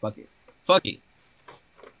 shit, fuck it. Fuck it,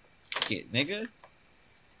 nigga.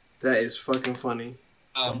 That is fucking funny.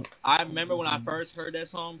 I remember when I first heard that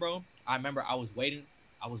song, bro. I remember I was waiting.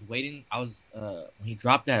 When he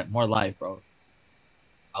dropped that More Life, bro.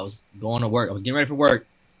 I was going to work. I was getting ready for work.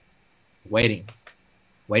 Waiting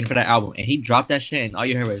for that album. And he dropped that shit, and all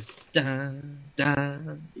you heard was dun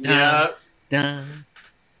dun Yeah. dun.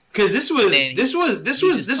 Cause this was Man, the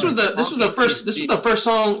first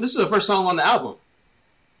song on the album.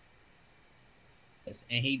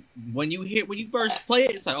 And when you first play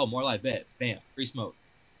it, it's like, oh, More Life, bet, bam, Free Smoke.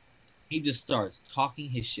 He just starts talking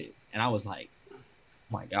his shit, and I was like, oh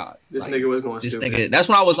my god, This like, nigga was going this stupid. nigga. That's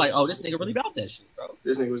when I was like, oh, this nigga really about that shit, bro.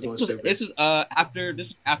 This nigga was going stupid. This is after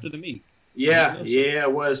the meet. Yeah,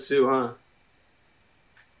 it was too, huh?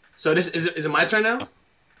 So this is it my turn now?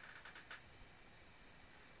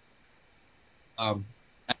 I'm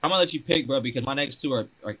gonna let you pick, bro, because my next two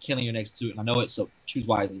are killing your next two, and I know it. So choose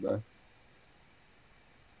wisely, bro.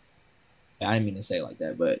 I didn't mean to say it like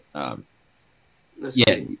that, but Let's yeah,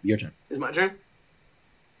 see. your turn. Is my turn?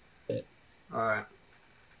 Yeah. All right.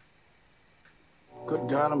 Good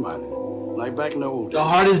God Almighty! Like back in the old days, The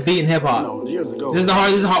hardest beat in hip you hop. know, years ago. This is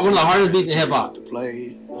one of the hardest beats in hip hop. To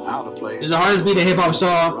play, how to play. This is the hardest beat that hip hop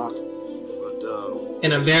saw Rock, but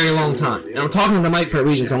in a very long time. And I'm talking to the mic for a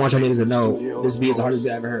reason, so I want y'all niggas to know this beat is the hardest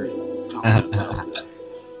beat I ever heard. compliments out there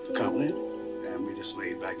to compliment, and we just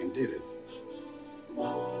laid back and did it.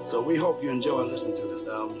 So we hope you enjoy listening to this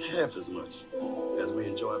album half as much as we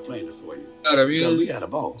enjoy playing it for you. Because we had a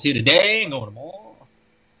ball. See today and going tomorrow.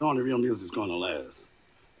 The only real music is going to last.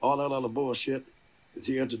 All that other bullshit is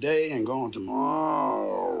here today and gone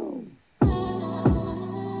tomorrow.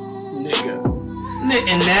 Nigga.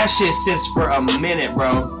 And that shit sits for a minute,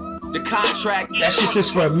 bro. The contract. That shit sits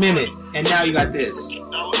for a minute. And now you got this.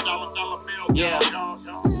 Yeah.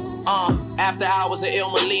 After hours of Il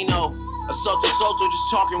Molino. A Soto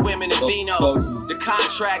just talking women and vino. The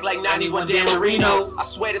contract like 91 Dan Marino. I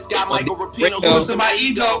swear this guy Michael Rapino's losing my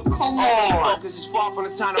ego. Come on. Focus is far from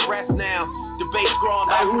the time to rest now. Debates growing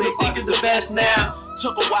about who they think is the best now.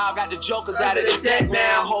 Took a while, got the jokers out of the deck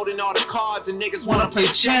now. Holding all the cards and niggas wanna play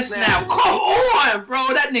chess now. Come on, bro.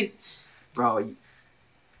 That nigga. Bro.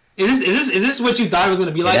 Is this what you thought it was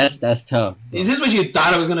gonna be like? Yeah, that's tough. Bro. Is this what you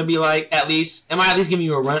thought it was gonna be like? At least, am I at least giving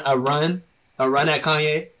you a run at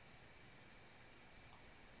Kanye?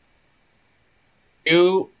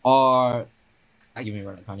 You are. I give me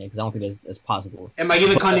right Kanye because I don't think that's possible. Am I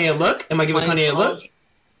giving Kanye a look? Am I giving Kanye a look?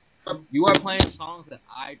 You are playing songs that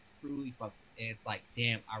I truly fuck with, and it's like,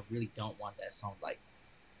 damn, I really don't want that song. Like,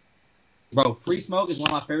 bro, Free Smoke is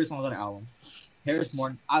one of my favorite songs on the album. Harris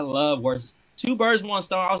Morton, I love Words. Two Birds, One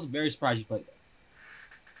Stone. I was very surprised you played that.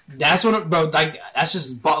 That's what, bro. Like, that's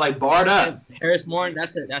just like barred up. Harris Morton,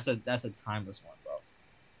 that's a timeless one,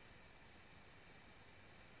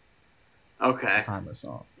 bro. Okay. Timeless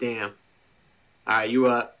song. Damn. All right, you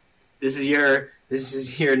up? This is your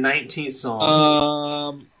 19th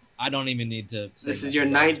song. I don't even need to. This is your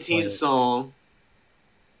 19th song.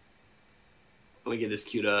 Let me get this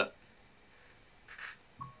queued up.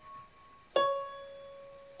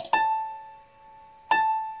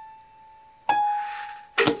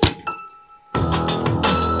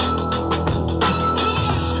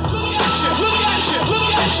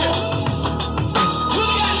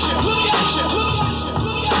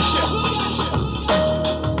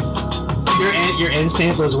 Your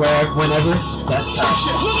instinct was whenever. That's tough.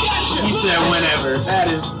 He said whenever. That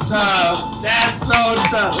is tough. That's so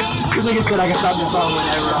tough. This nigga said I can stop this song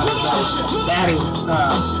whenever on his notes. That is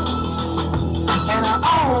tough. And I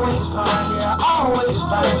always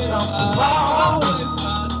find something wrong.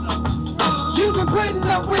 You've been putting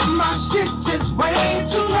up with my shit just way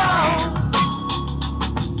too long.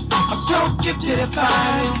 I'm so gifted at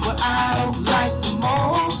finding what I don't like the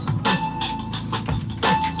most.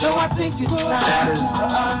 So I think it's time for us to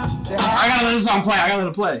have. I gotta let this song play. I gotta let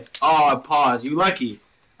it play. Oh, pause. You lucky.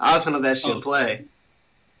 I was gonna let that shit play.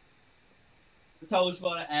 It's always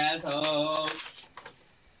for the asshole.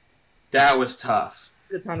 That was tough.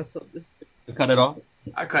 It's time to cut it off.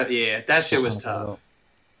 Yeah, that shit was tough.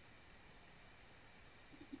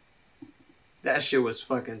 That shit was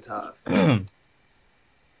fucking tough. Damn,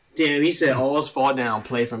 he said always fall down,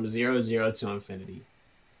 play from 0 to infinity.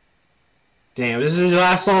 Damn, this is your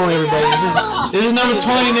last song, everybody. This is number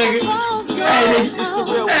 20, nigga. Hey,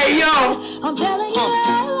 nigga. Hey, yo.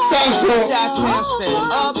 Talk to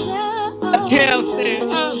him.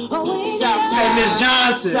 Hey, Miss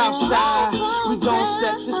Johnson. Southside, we gon'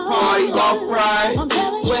 set this party off right.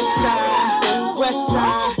 West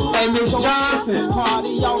side. Hey, Miss Johnson.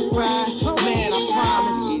 Party off right. Man, I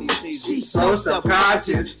promise. She's so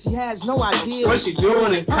subconscious. She has no idea what she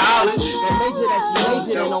doing in college. That major that she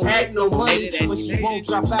majored in don't make no money, but she won't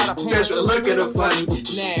drop out. Her parents will look at her funny.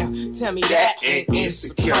 Now, tell me that ain't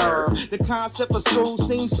insecure. The concept of school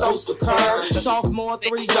seems so superb. Sophomore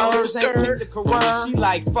 3 years ain't picked the career. She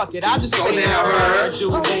like, fuck it, I'll just stay down her and do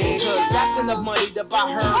it. Cause that's enough money to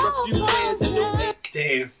buy her a few pairs of new.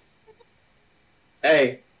 Damn.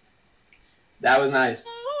 Hey, that was nice.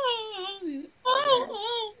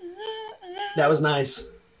 That was nice.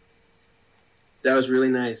 That was really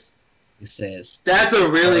nice. It says that's a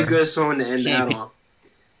really good song to end out on.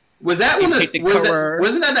 Was that one?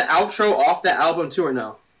 Wasn't that the outro off that album too, or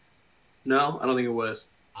no? No, I don't think it was.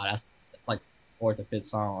 Oh, that's like 4th or 5th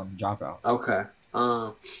song on Dropout. Okay.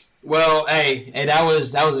 Well, hey, that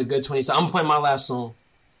was a good 20. So I'm playing my last song,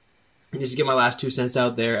 and just to get my last 2 cents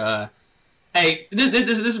out there. Hey,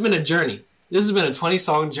 this has been a journey. This has been a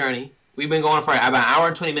 20-song journey. We've been going for about an hour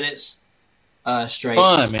and 20 minutes. Straight.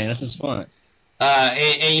 Fun, man. This is fun.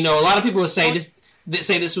 And you know, a lot of people would say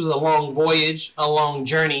this was a long voyage, a long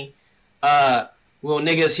journey. Well,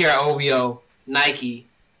 niggas here at OVO, Nike,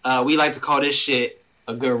 we like to call this shit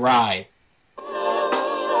a good ride. I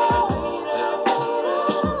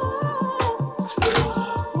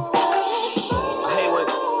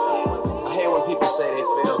hate when people say they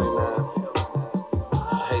feel me, man. I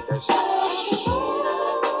hate that shit.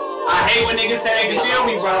 I hate when niggas say they can feel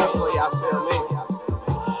me, bro. Y'all feel me?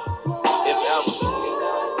 If ever.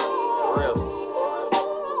 For real.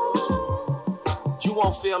 You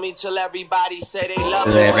won't feel me till everybody say they love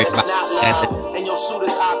you, but it's not love. And your suit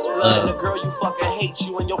is ox blood, and the girl you fucking hate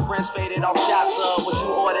you, and your friends faded off shots of what you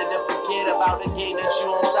ordered to forget about the game that you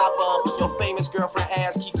on top of. Your famous girlfriend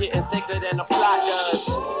ass keep getting thicker than the fly does.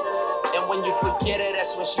 And when you forget it,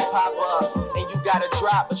 that's when she pop up. And you got a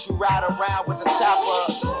drop, but you ride around with the top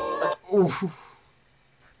up. Oof.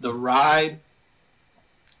 The ride.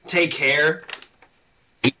 Take care.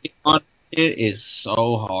 It is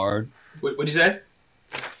so hard. What'd you say?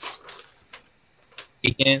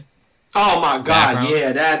 Weekend. Oh my god, Background.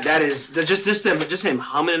 yeah, that is just him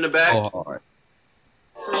humming in the back. So hard.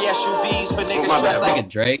 3 SUVs for niggas my dressed bad. Look like at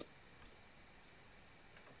Drake.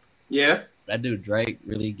 Yeah. That dude Drake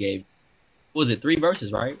really gave. What was it 3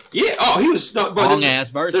 verses, right? Yeah. Oh, he was bro, Long ass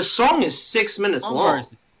verses. The song is 6 minutes long.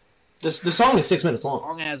 The song is 6 minutes long.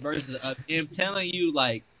 Long ass verses of him telling you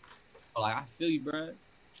like I feel you, bro.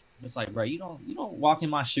 It's like, bro, you don't walk in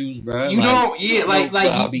my shoes, bro. You don't,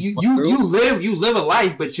 yeah, you live a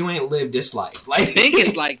life, but you ain't lived this life. Like, I think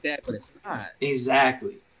it's like that, but it's not.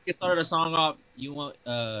 Exactly. You started a song off. You won't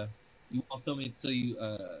feel me until you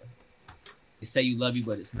say you love you,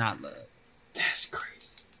 but it's not love. That's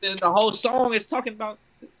crazy. Then the whole song is talking about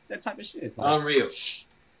that type of shit. Like, Unreal.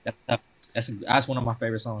 That's one of my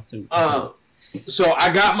favorite songs too. So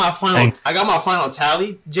I got my final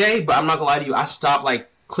tally, Jay, but I'm not gonna lie to you. I stopped like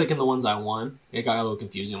clicking the ones I won. It got a little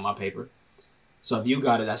confusing on my paper. So if you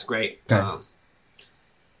got it, that's great. Okay.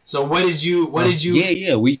 So what did you?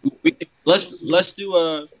 Yeah. We let's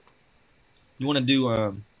do You want to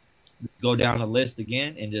do go down the list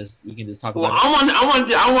again and we can just talk about. I want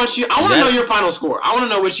to know your final score. I want to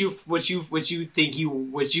know what you think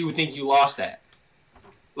you lost at.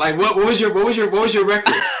 Like what was your record? What was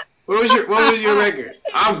your record?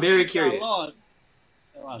 I'm very curious. I lost.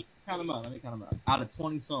 Count them out. Let me count them out. Out of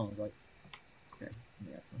 20 songs, like. Okay.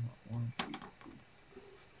 Yeah. 1, 2, 3.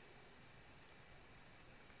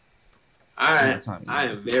 All right. I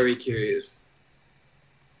am very curious.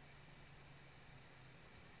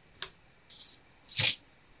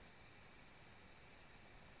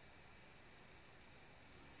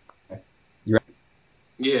 You ready?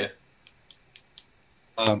 Yeah.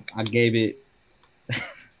 I gave it,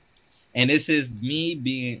 and this is me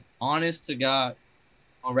being honest to God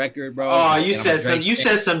on record, bro. Oh, you said some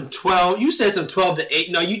 12. You said some 12 to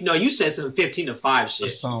 8. No, you said some 15 to 5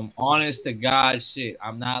 shit. Some honest to God shit.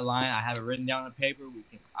 I'm not lying. I have it written down on paper.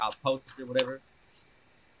 I'll post it, whatever.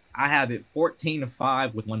 I have it 14 to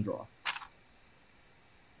 5 with 1 draw.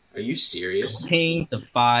 Are you serious? 14 to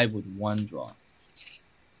 5 with 1 draw.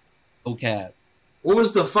 Okay. What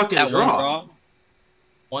was the fucking draw?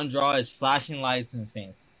 One draw is Flashing Lights and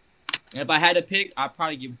Fancy. And if I had to pick, I'd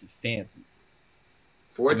probably give it to Fancy.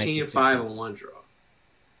 14 to 5 and 1 draw.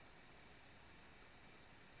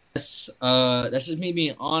 That's just me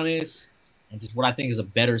being honest and just what I think is a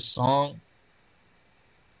better song.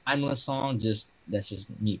 Timeless song, that's just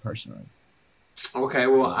me personally. Okay,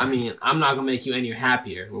 well, I mean, I'm not gonna make you any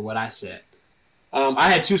happier with what I said. I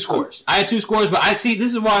had 2 scores. But I see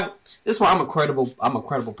this is why I'm a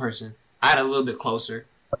credible person. I had a little bit closer,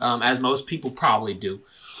 as most people probably do.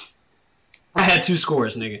 I had 2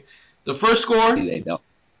 scores, nigga. The first score I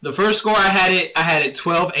had it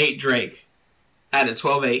 12-8 Drake. I had it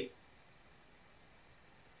 12-8.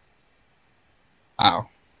 Wow.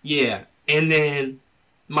 Yeah. And then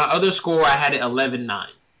my other score I had it 11-9.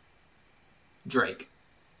 Drake.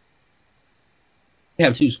 You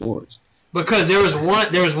have 2 scores. Because there was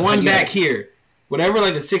one back here. Whatever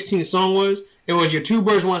like the 16th song was, it was your 2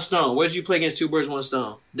 birds, 1 stone. What did you play against 2 birds, 1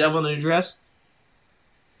 stone? Devil in a Dress?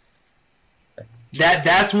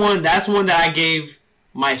 That's one that I gave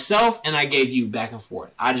myself and I gave you back and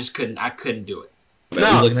forth. I couldn't do it.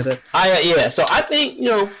 No, looking at that? So I think,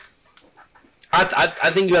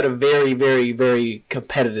 I think you had a very, very, very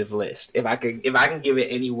competitive list. If I can give it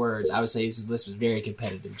any words, I would say this list was very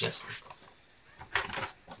competitive, Justin.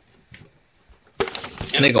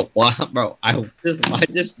 Nigga, what, bro? I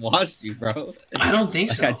just watched you, bro. I don't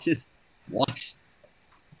think so. I just watched.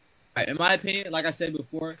 Right, in my opinion, like I said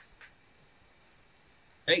before,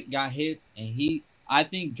 Drake got hits, and I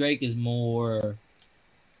think Drake is more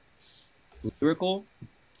lyrical.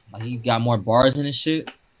 Like he got more bars in his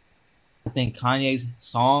shit. I think Kanye's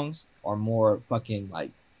songs are more fucking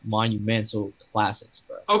like monumental classics,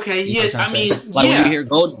 bro. Okay, you know I mean, like yeah. when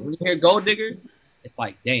you hear Gold Digger, it's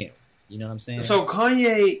like damn. You know what I'm saying? So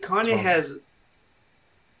Kanye's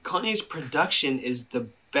production is the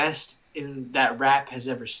best that rap has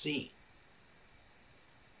ever seen.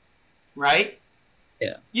 Right?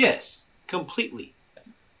 Yeah. Yes, completely.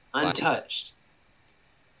 Untouched.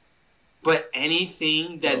 But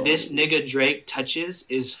anything that this nigga Drake touches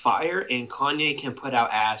is fire, and Kanye can put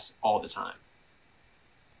out ass all the time.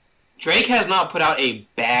 Drake has not put out a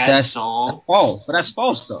bad song. Oh, but that's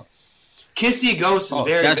false though. Kissy Ghost is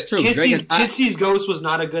very that's true. Kissy's Ghost was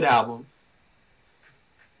not a good album.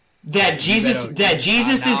 That Jesus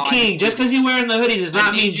is king. Just because you're wearing the hoodie does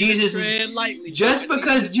not mean Jesus is. Just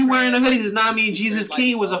because you wearing a hoodie does not mean Jesus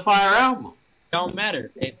King was a fire album. Don't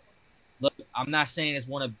matter. Look, I'm not saying it's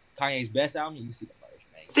one of Kanye's best albums. You see the verse,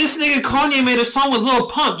 man. This nigga Kanye made a song with Lil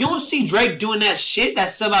Pump. You don't see Drake doing that shit. That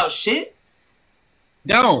sub out shit.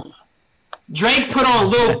 Don't. Drake put on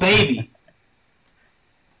Lil Baby.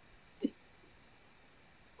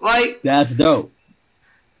 Like that's dope.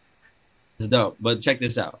 It's dope. But check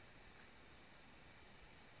this out.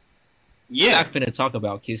 Yeah. We're not finna talk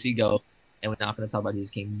about Kissy Go, and we're not finna talk about Jesus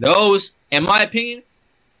King. Those, in my opinion,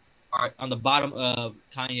 are on the bottom of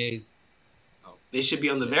Kanye's They should be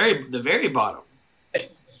on the very bottom.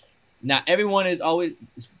 Now everyone is always,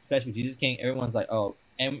 especially Jesus King. Everyone's like, oh,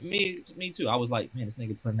 and me too. I was like, man, this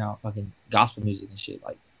nigga putting out fucking gospel music and shit,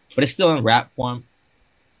 like, but it's still in rap form.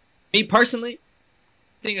 Me personally,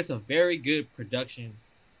 I think it's a very good production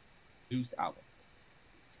produced album.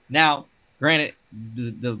 Now, granted,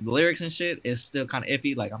 the lyrics and shit is still kind of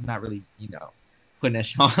iffy. Like, I'm not really, putting that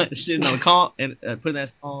shit on the car and putting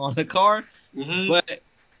that song on the car. Mm-hmm. But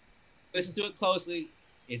listen to it closely.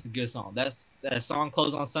 It's a good song. That song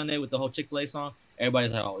closed on Sunday with the whole Chick-fil-A song.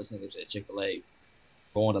 Everybody's like, "Oh, this nigga said Chick-fil-A."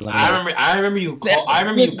 Going to I remember you called me. I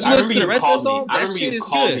remember you called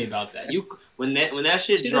me about that. When that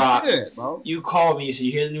shit dropped, good, you called me. You said,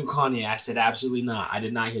 "You hear the new Kanye?" I said, "Absolutely not. I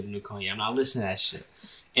did not hear the new Kanye. I'm not listening to that shit."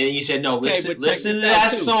 And then you said, "No, listen to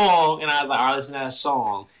that song." And I was like, "All right, listen to that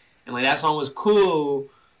song." And like that song was cool.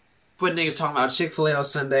 But niggas talking about Chick-fil-A on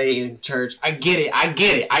Sunday in church. I get it.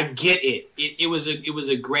 It was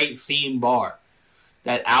a great theme bar.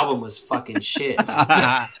 That album was fucking shit.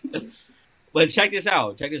 But check this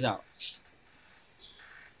out. The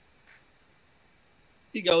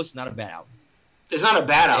Ghost, not a bad album. It's not a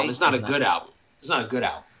bad album. It's not a good album. It's not a good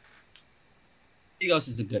album. The Ghost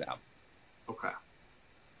is a good album.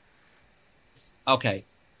 Okay.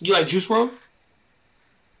 You like Juice WRLD?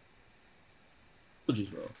 Juice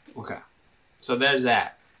WRLD. Okay. So there's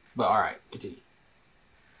that. But all right, continue.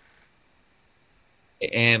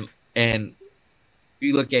 And if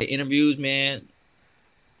you look at interviews, man,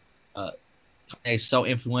 Kanye's so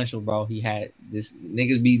influential, bro. He had this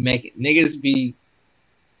niggas be making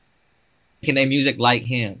their music like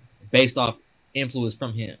him, based off influence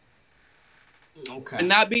from him. Okay. And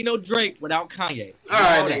not be no Drake without Kanye. All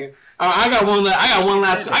right, nigga. I got one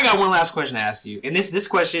last question to ask you, and this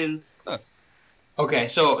question. Okay,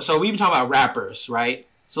 so we've been talking about rappers, right?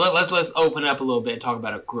 So let's open up a little bit and talk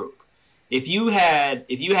about a group. If you had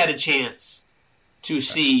a chance to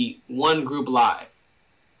see one group live,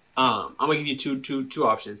 I'm gonna give you two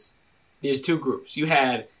options. There's two groups. You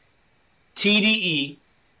had TDE,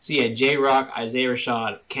 so you had J-Rock, Isaiah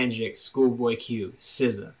Rashad, Kendrick, Schoolboy Q,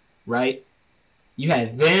 SZA, right? You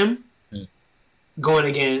had them going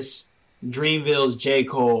against Dreamville's J.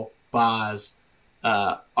 Cole, Boz,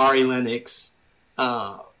 Ari Lennox,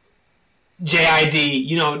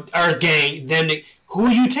 JID, Earth Gang. Them. Who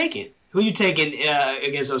are you taking?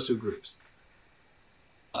 Against those two groups?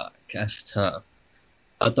 That's tough.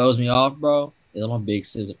 What throws me off, bro, is I'm a big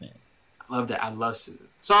SZA fan. I love that. I love SZA.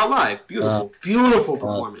 Saw it live. Beautiful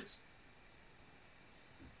performance.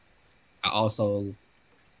 I also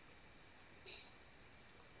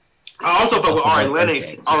fuck with Ari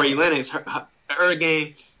Lennox. Earth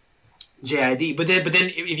Gang, JID. But then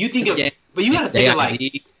if you think of, but you gotta think of like.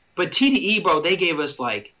 But TDE, bro, they gave us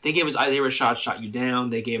Isaiah Rashad Shot You Down.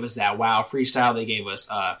 They gave us that Wild Freestyle. They gave us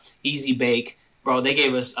Easy Bake. Bro, they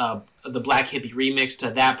gave us the Black Hippie remix to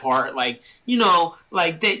that part. Like,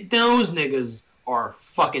 those niggas are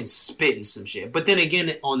fucking spitting some shit. But then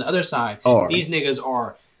again, on the other side, these niggas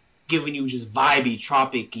are giving you just vibey,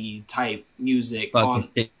 tropic-y type music.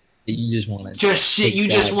 You just want to... Just shit. You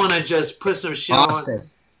just want to just put some shit on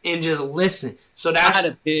and just listen. So that's... I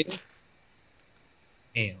had to pick...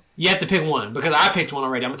 Damn. You have to pick one because I picked one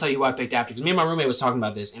already. I'm gonna tell you who I picked after because me and my roommate was talking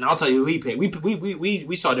about this, and I'll tell you who he picked.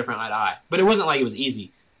 We saw different eye to eye, but it wasn't like it was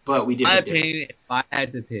easy. But we did. If I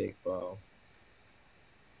had to pick, bro,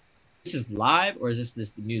 this is live or is this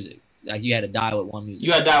the music? Like you had to die with one music.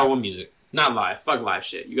 You gotta die with one music, not live. Fuck live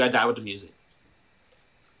shit. You gotta die with the music.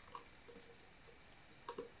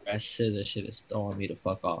 That SZA shit is throwing me the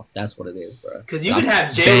fuck off. That's what it is, bro. Because you could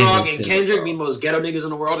have J-Rock and Kendrick be the most ghetto niggas in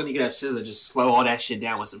the world, and you could have SZA just slow all that shit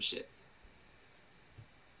down with some shit.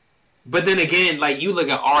 But then again, like, you look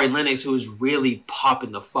at Ari Lennox, who's really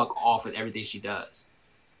popping the fuck off with everything she does.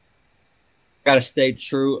 Gotta stay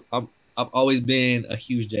true. I've always been a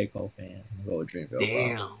huge J. Cole fan. I'm gonna go with Dreamville.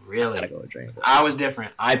 Damn, bro. really? I gotta go with Dreamville. I was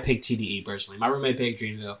different. I picked TDE personally. My roommate picked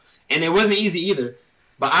Dreamville. And it wasn't easy either.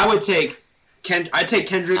 But I would take... I take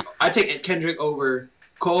Kendrick over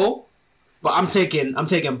Cole, but I'm taking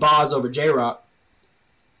Boz over J-Rock.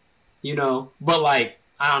 But like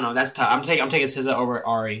I don't know, that's tough. I'm taking SZA over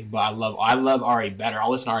Ari, but I love Ari better.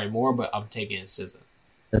 I'll listen to Ari more, but I'm taking SZA.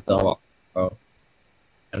 That's all, bro.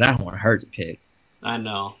 And that one hurt to pick. I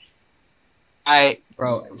know.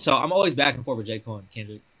 Bro. So I'm always back and forth with J. Cole and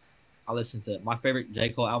Kendrick. I listen to my favorite J.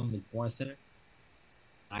 Cole album is Born Sinner.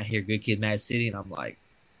 I hear Good Kid, Mad City, and I'm like.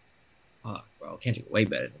 Fuck, bro, Kendrick way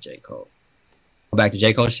better than J. Cole. Go back to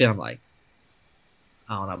J. Cole shit, I'm like,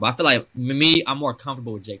 I don't know. But I feel like, me, I'm more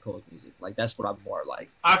comfortable with J. Cole's music. Like, that's what I'm more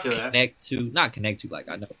like. I feel not connect to, like,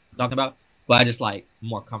 I know what I'm talking about. but I just like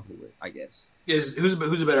more comfortable with, I guess. Who's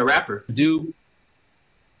a better rapper? Dude,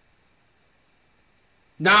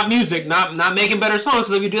 not music, not making better songs.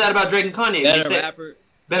 Because if you do that about Drake and Kanye, better rapper,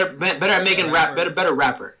 better at making rap, better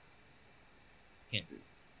rapper. Can't do.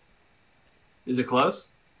 Is it close?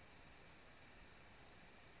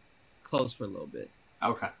 Close for a little bit.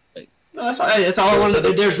 Okay. Like, no, that's all I want to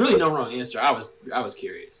know. There's really no wrong answer. I was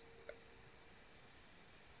curious.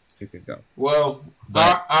 You could go. Well,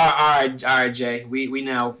 all right, Jay. We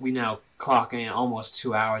now clocking in almost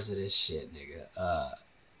 2 hours of this shit, nigga.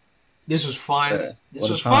 This was fun. This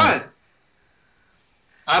was fun.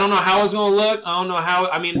 I don't know how it's gonna look. I don't know how.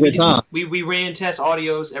 I mean, we ran test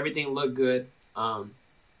audios. Everything looked good.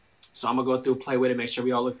 So I'm gonna go through, play with it, make sure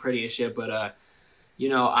we all look pretty and shit. But you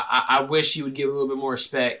know, I wish you would give a little bit more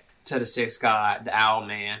respect to the Sixth God, the Owl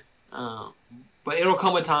Man. But it'll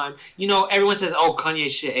come with time. You know, everyone says, "Oh, Kanye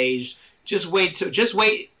shit aged." Just wait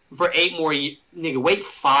for 8 more years, nigga.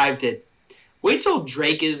 Wait till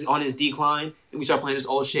Drake is on his decline and we start playing this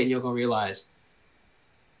old shit, and you're gonna realize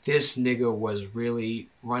this nigga was really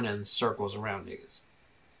running circles around niggas.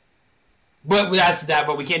 But that's that.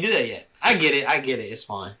 But we can't do that yet. I get it. It's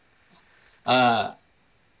fine. Yeah.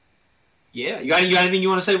 You got anything you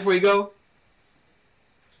want to say before you go?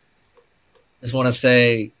 Just want to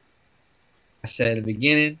say, I said at the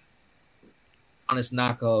beginning, it's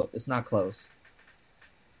not close.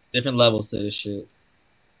 Different levels to this shit.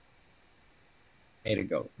 Way to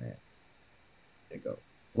go, man. Way to go.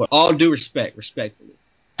 With all due respect, respectfully.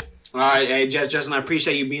 All right, hey, Justin, I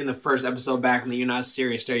appreciate you being the first episode back from the You're Not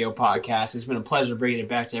Serious Stereo podcast. It's been a pleasure bringing it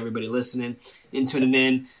back to everybody listening and tuning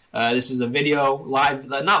in. This is a video live.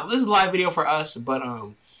 This is a live video for us, but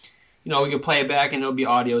you know, we can play it back and it'll be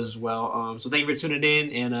audios as well. So thank you for tuning in,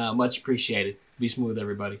 and much appreciated. Be smooth,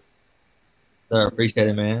 everybody. Sir, appreciate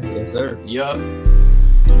it, man. Yes, sir. Yup.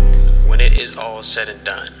 When it is all said and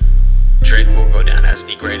done, Drake will go down as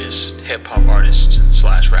the greatest hip-hop artist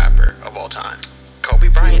 / rapper of all time. Kobe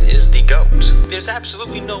Bryant is the GOAT. There's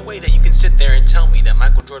absolutely no way that you can sit there and tell me that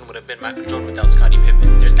Michael Jordan would have been Michael Jordan without Scottie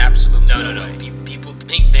Pippen. There's absolutely no way. People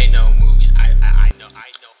think they know movies. I know.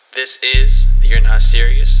 This is the You're Not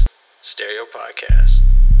Serious Stereo Podcast.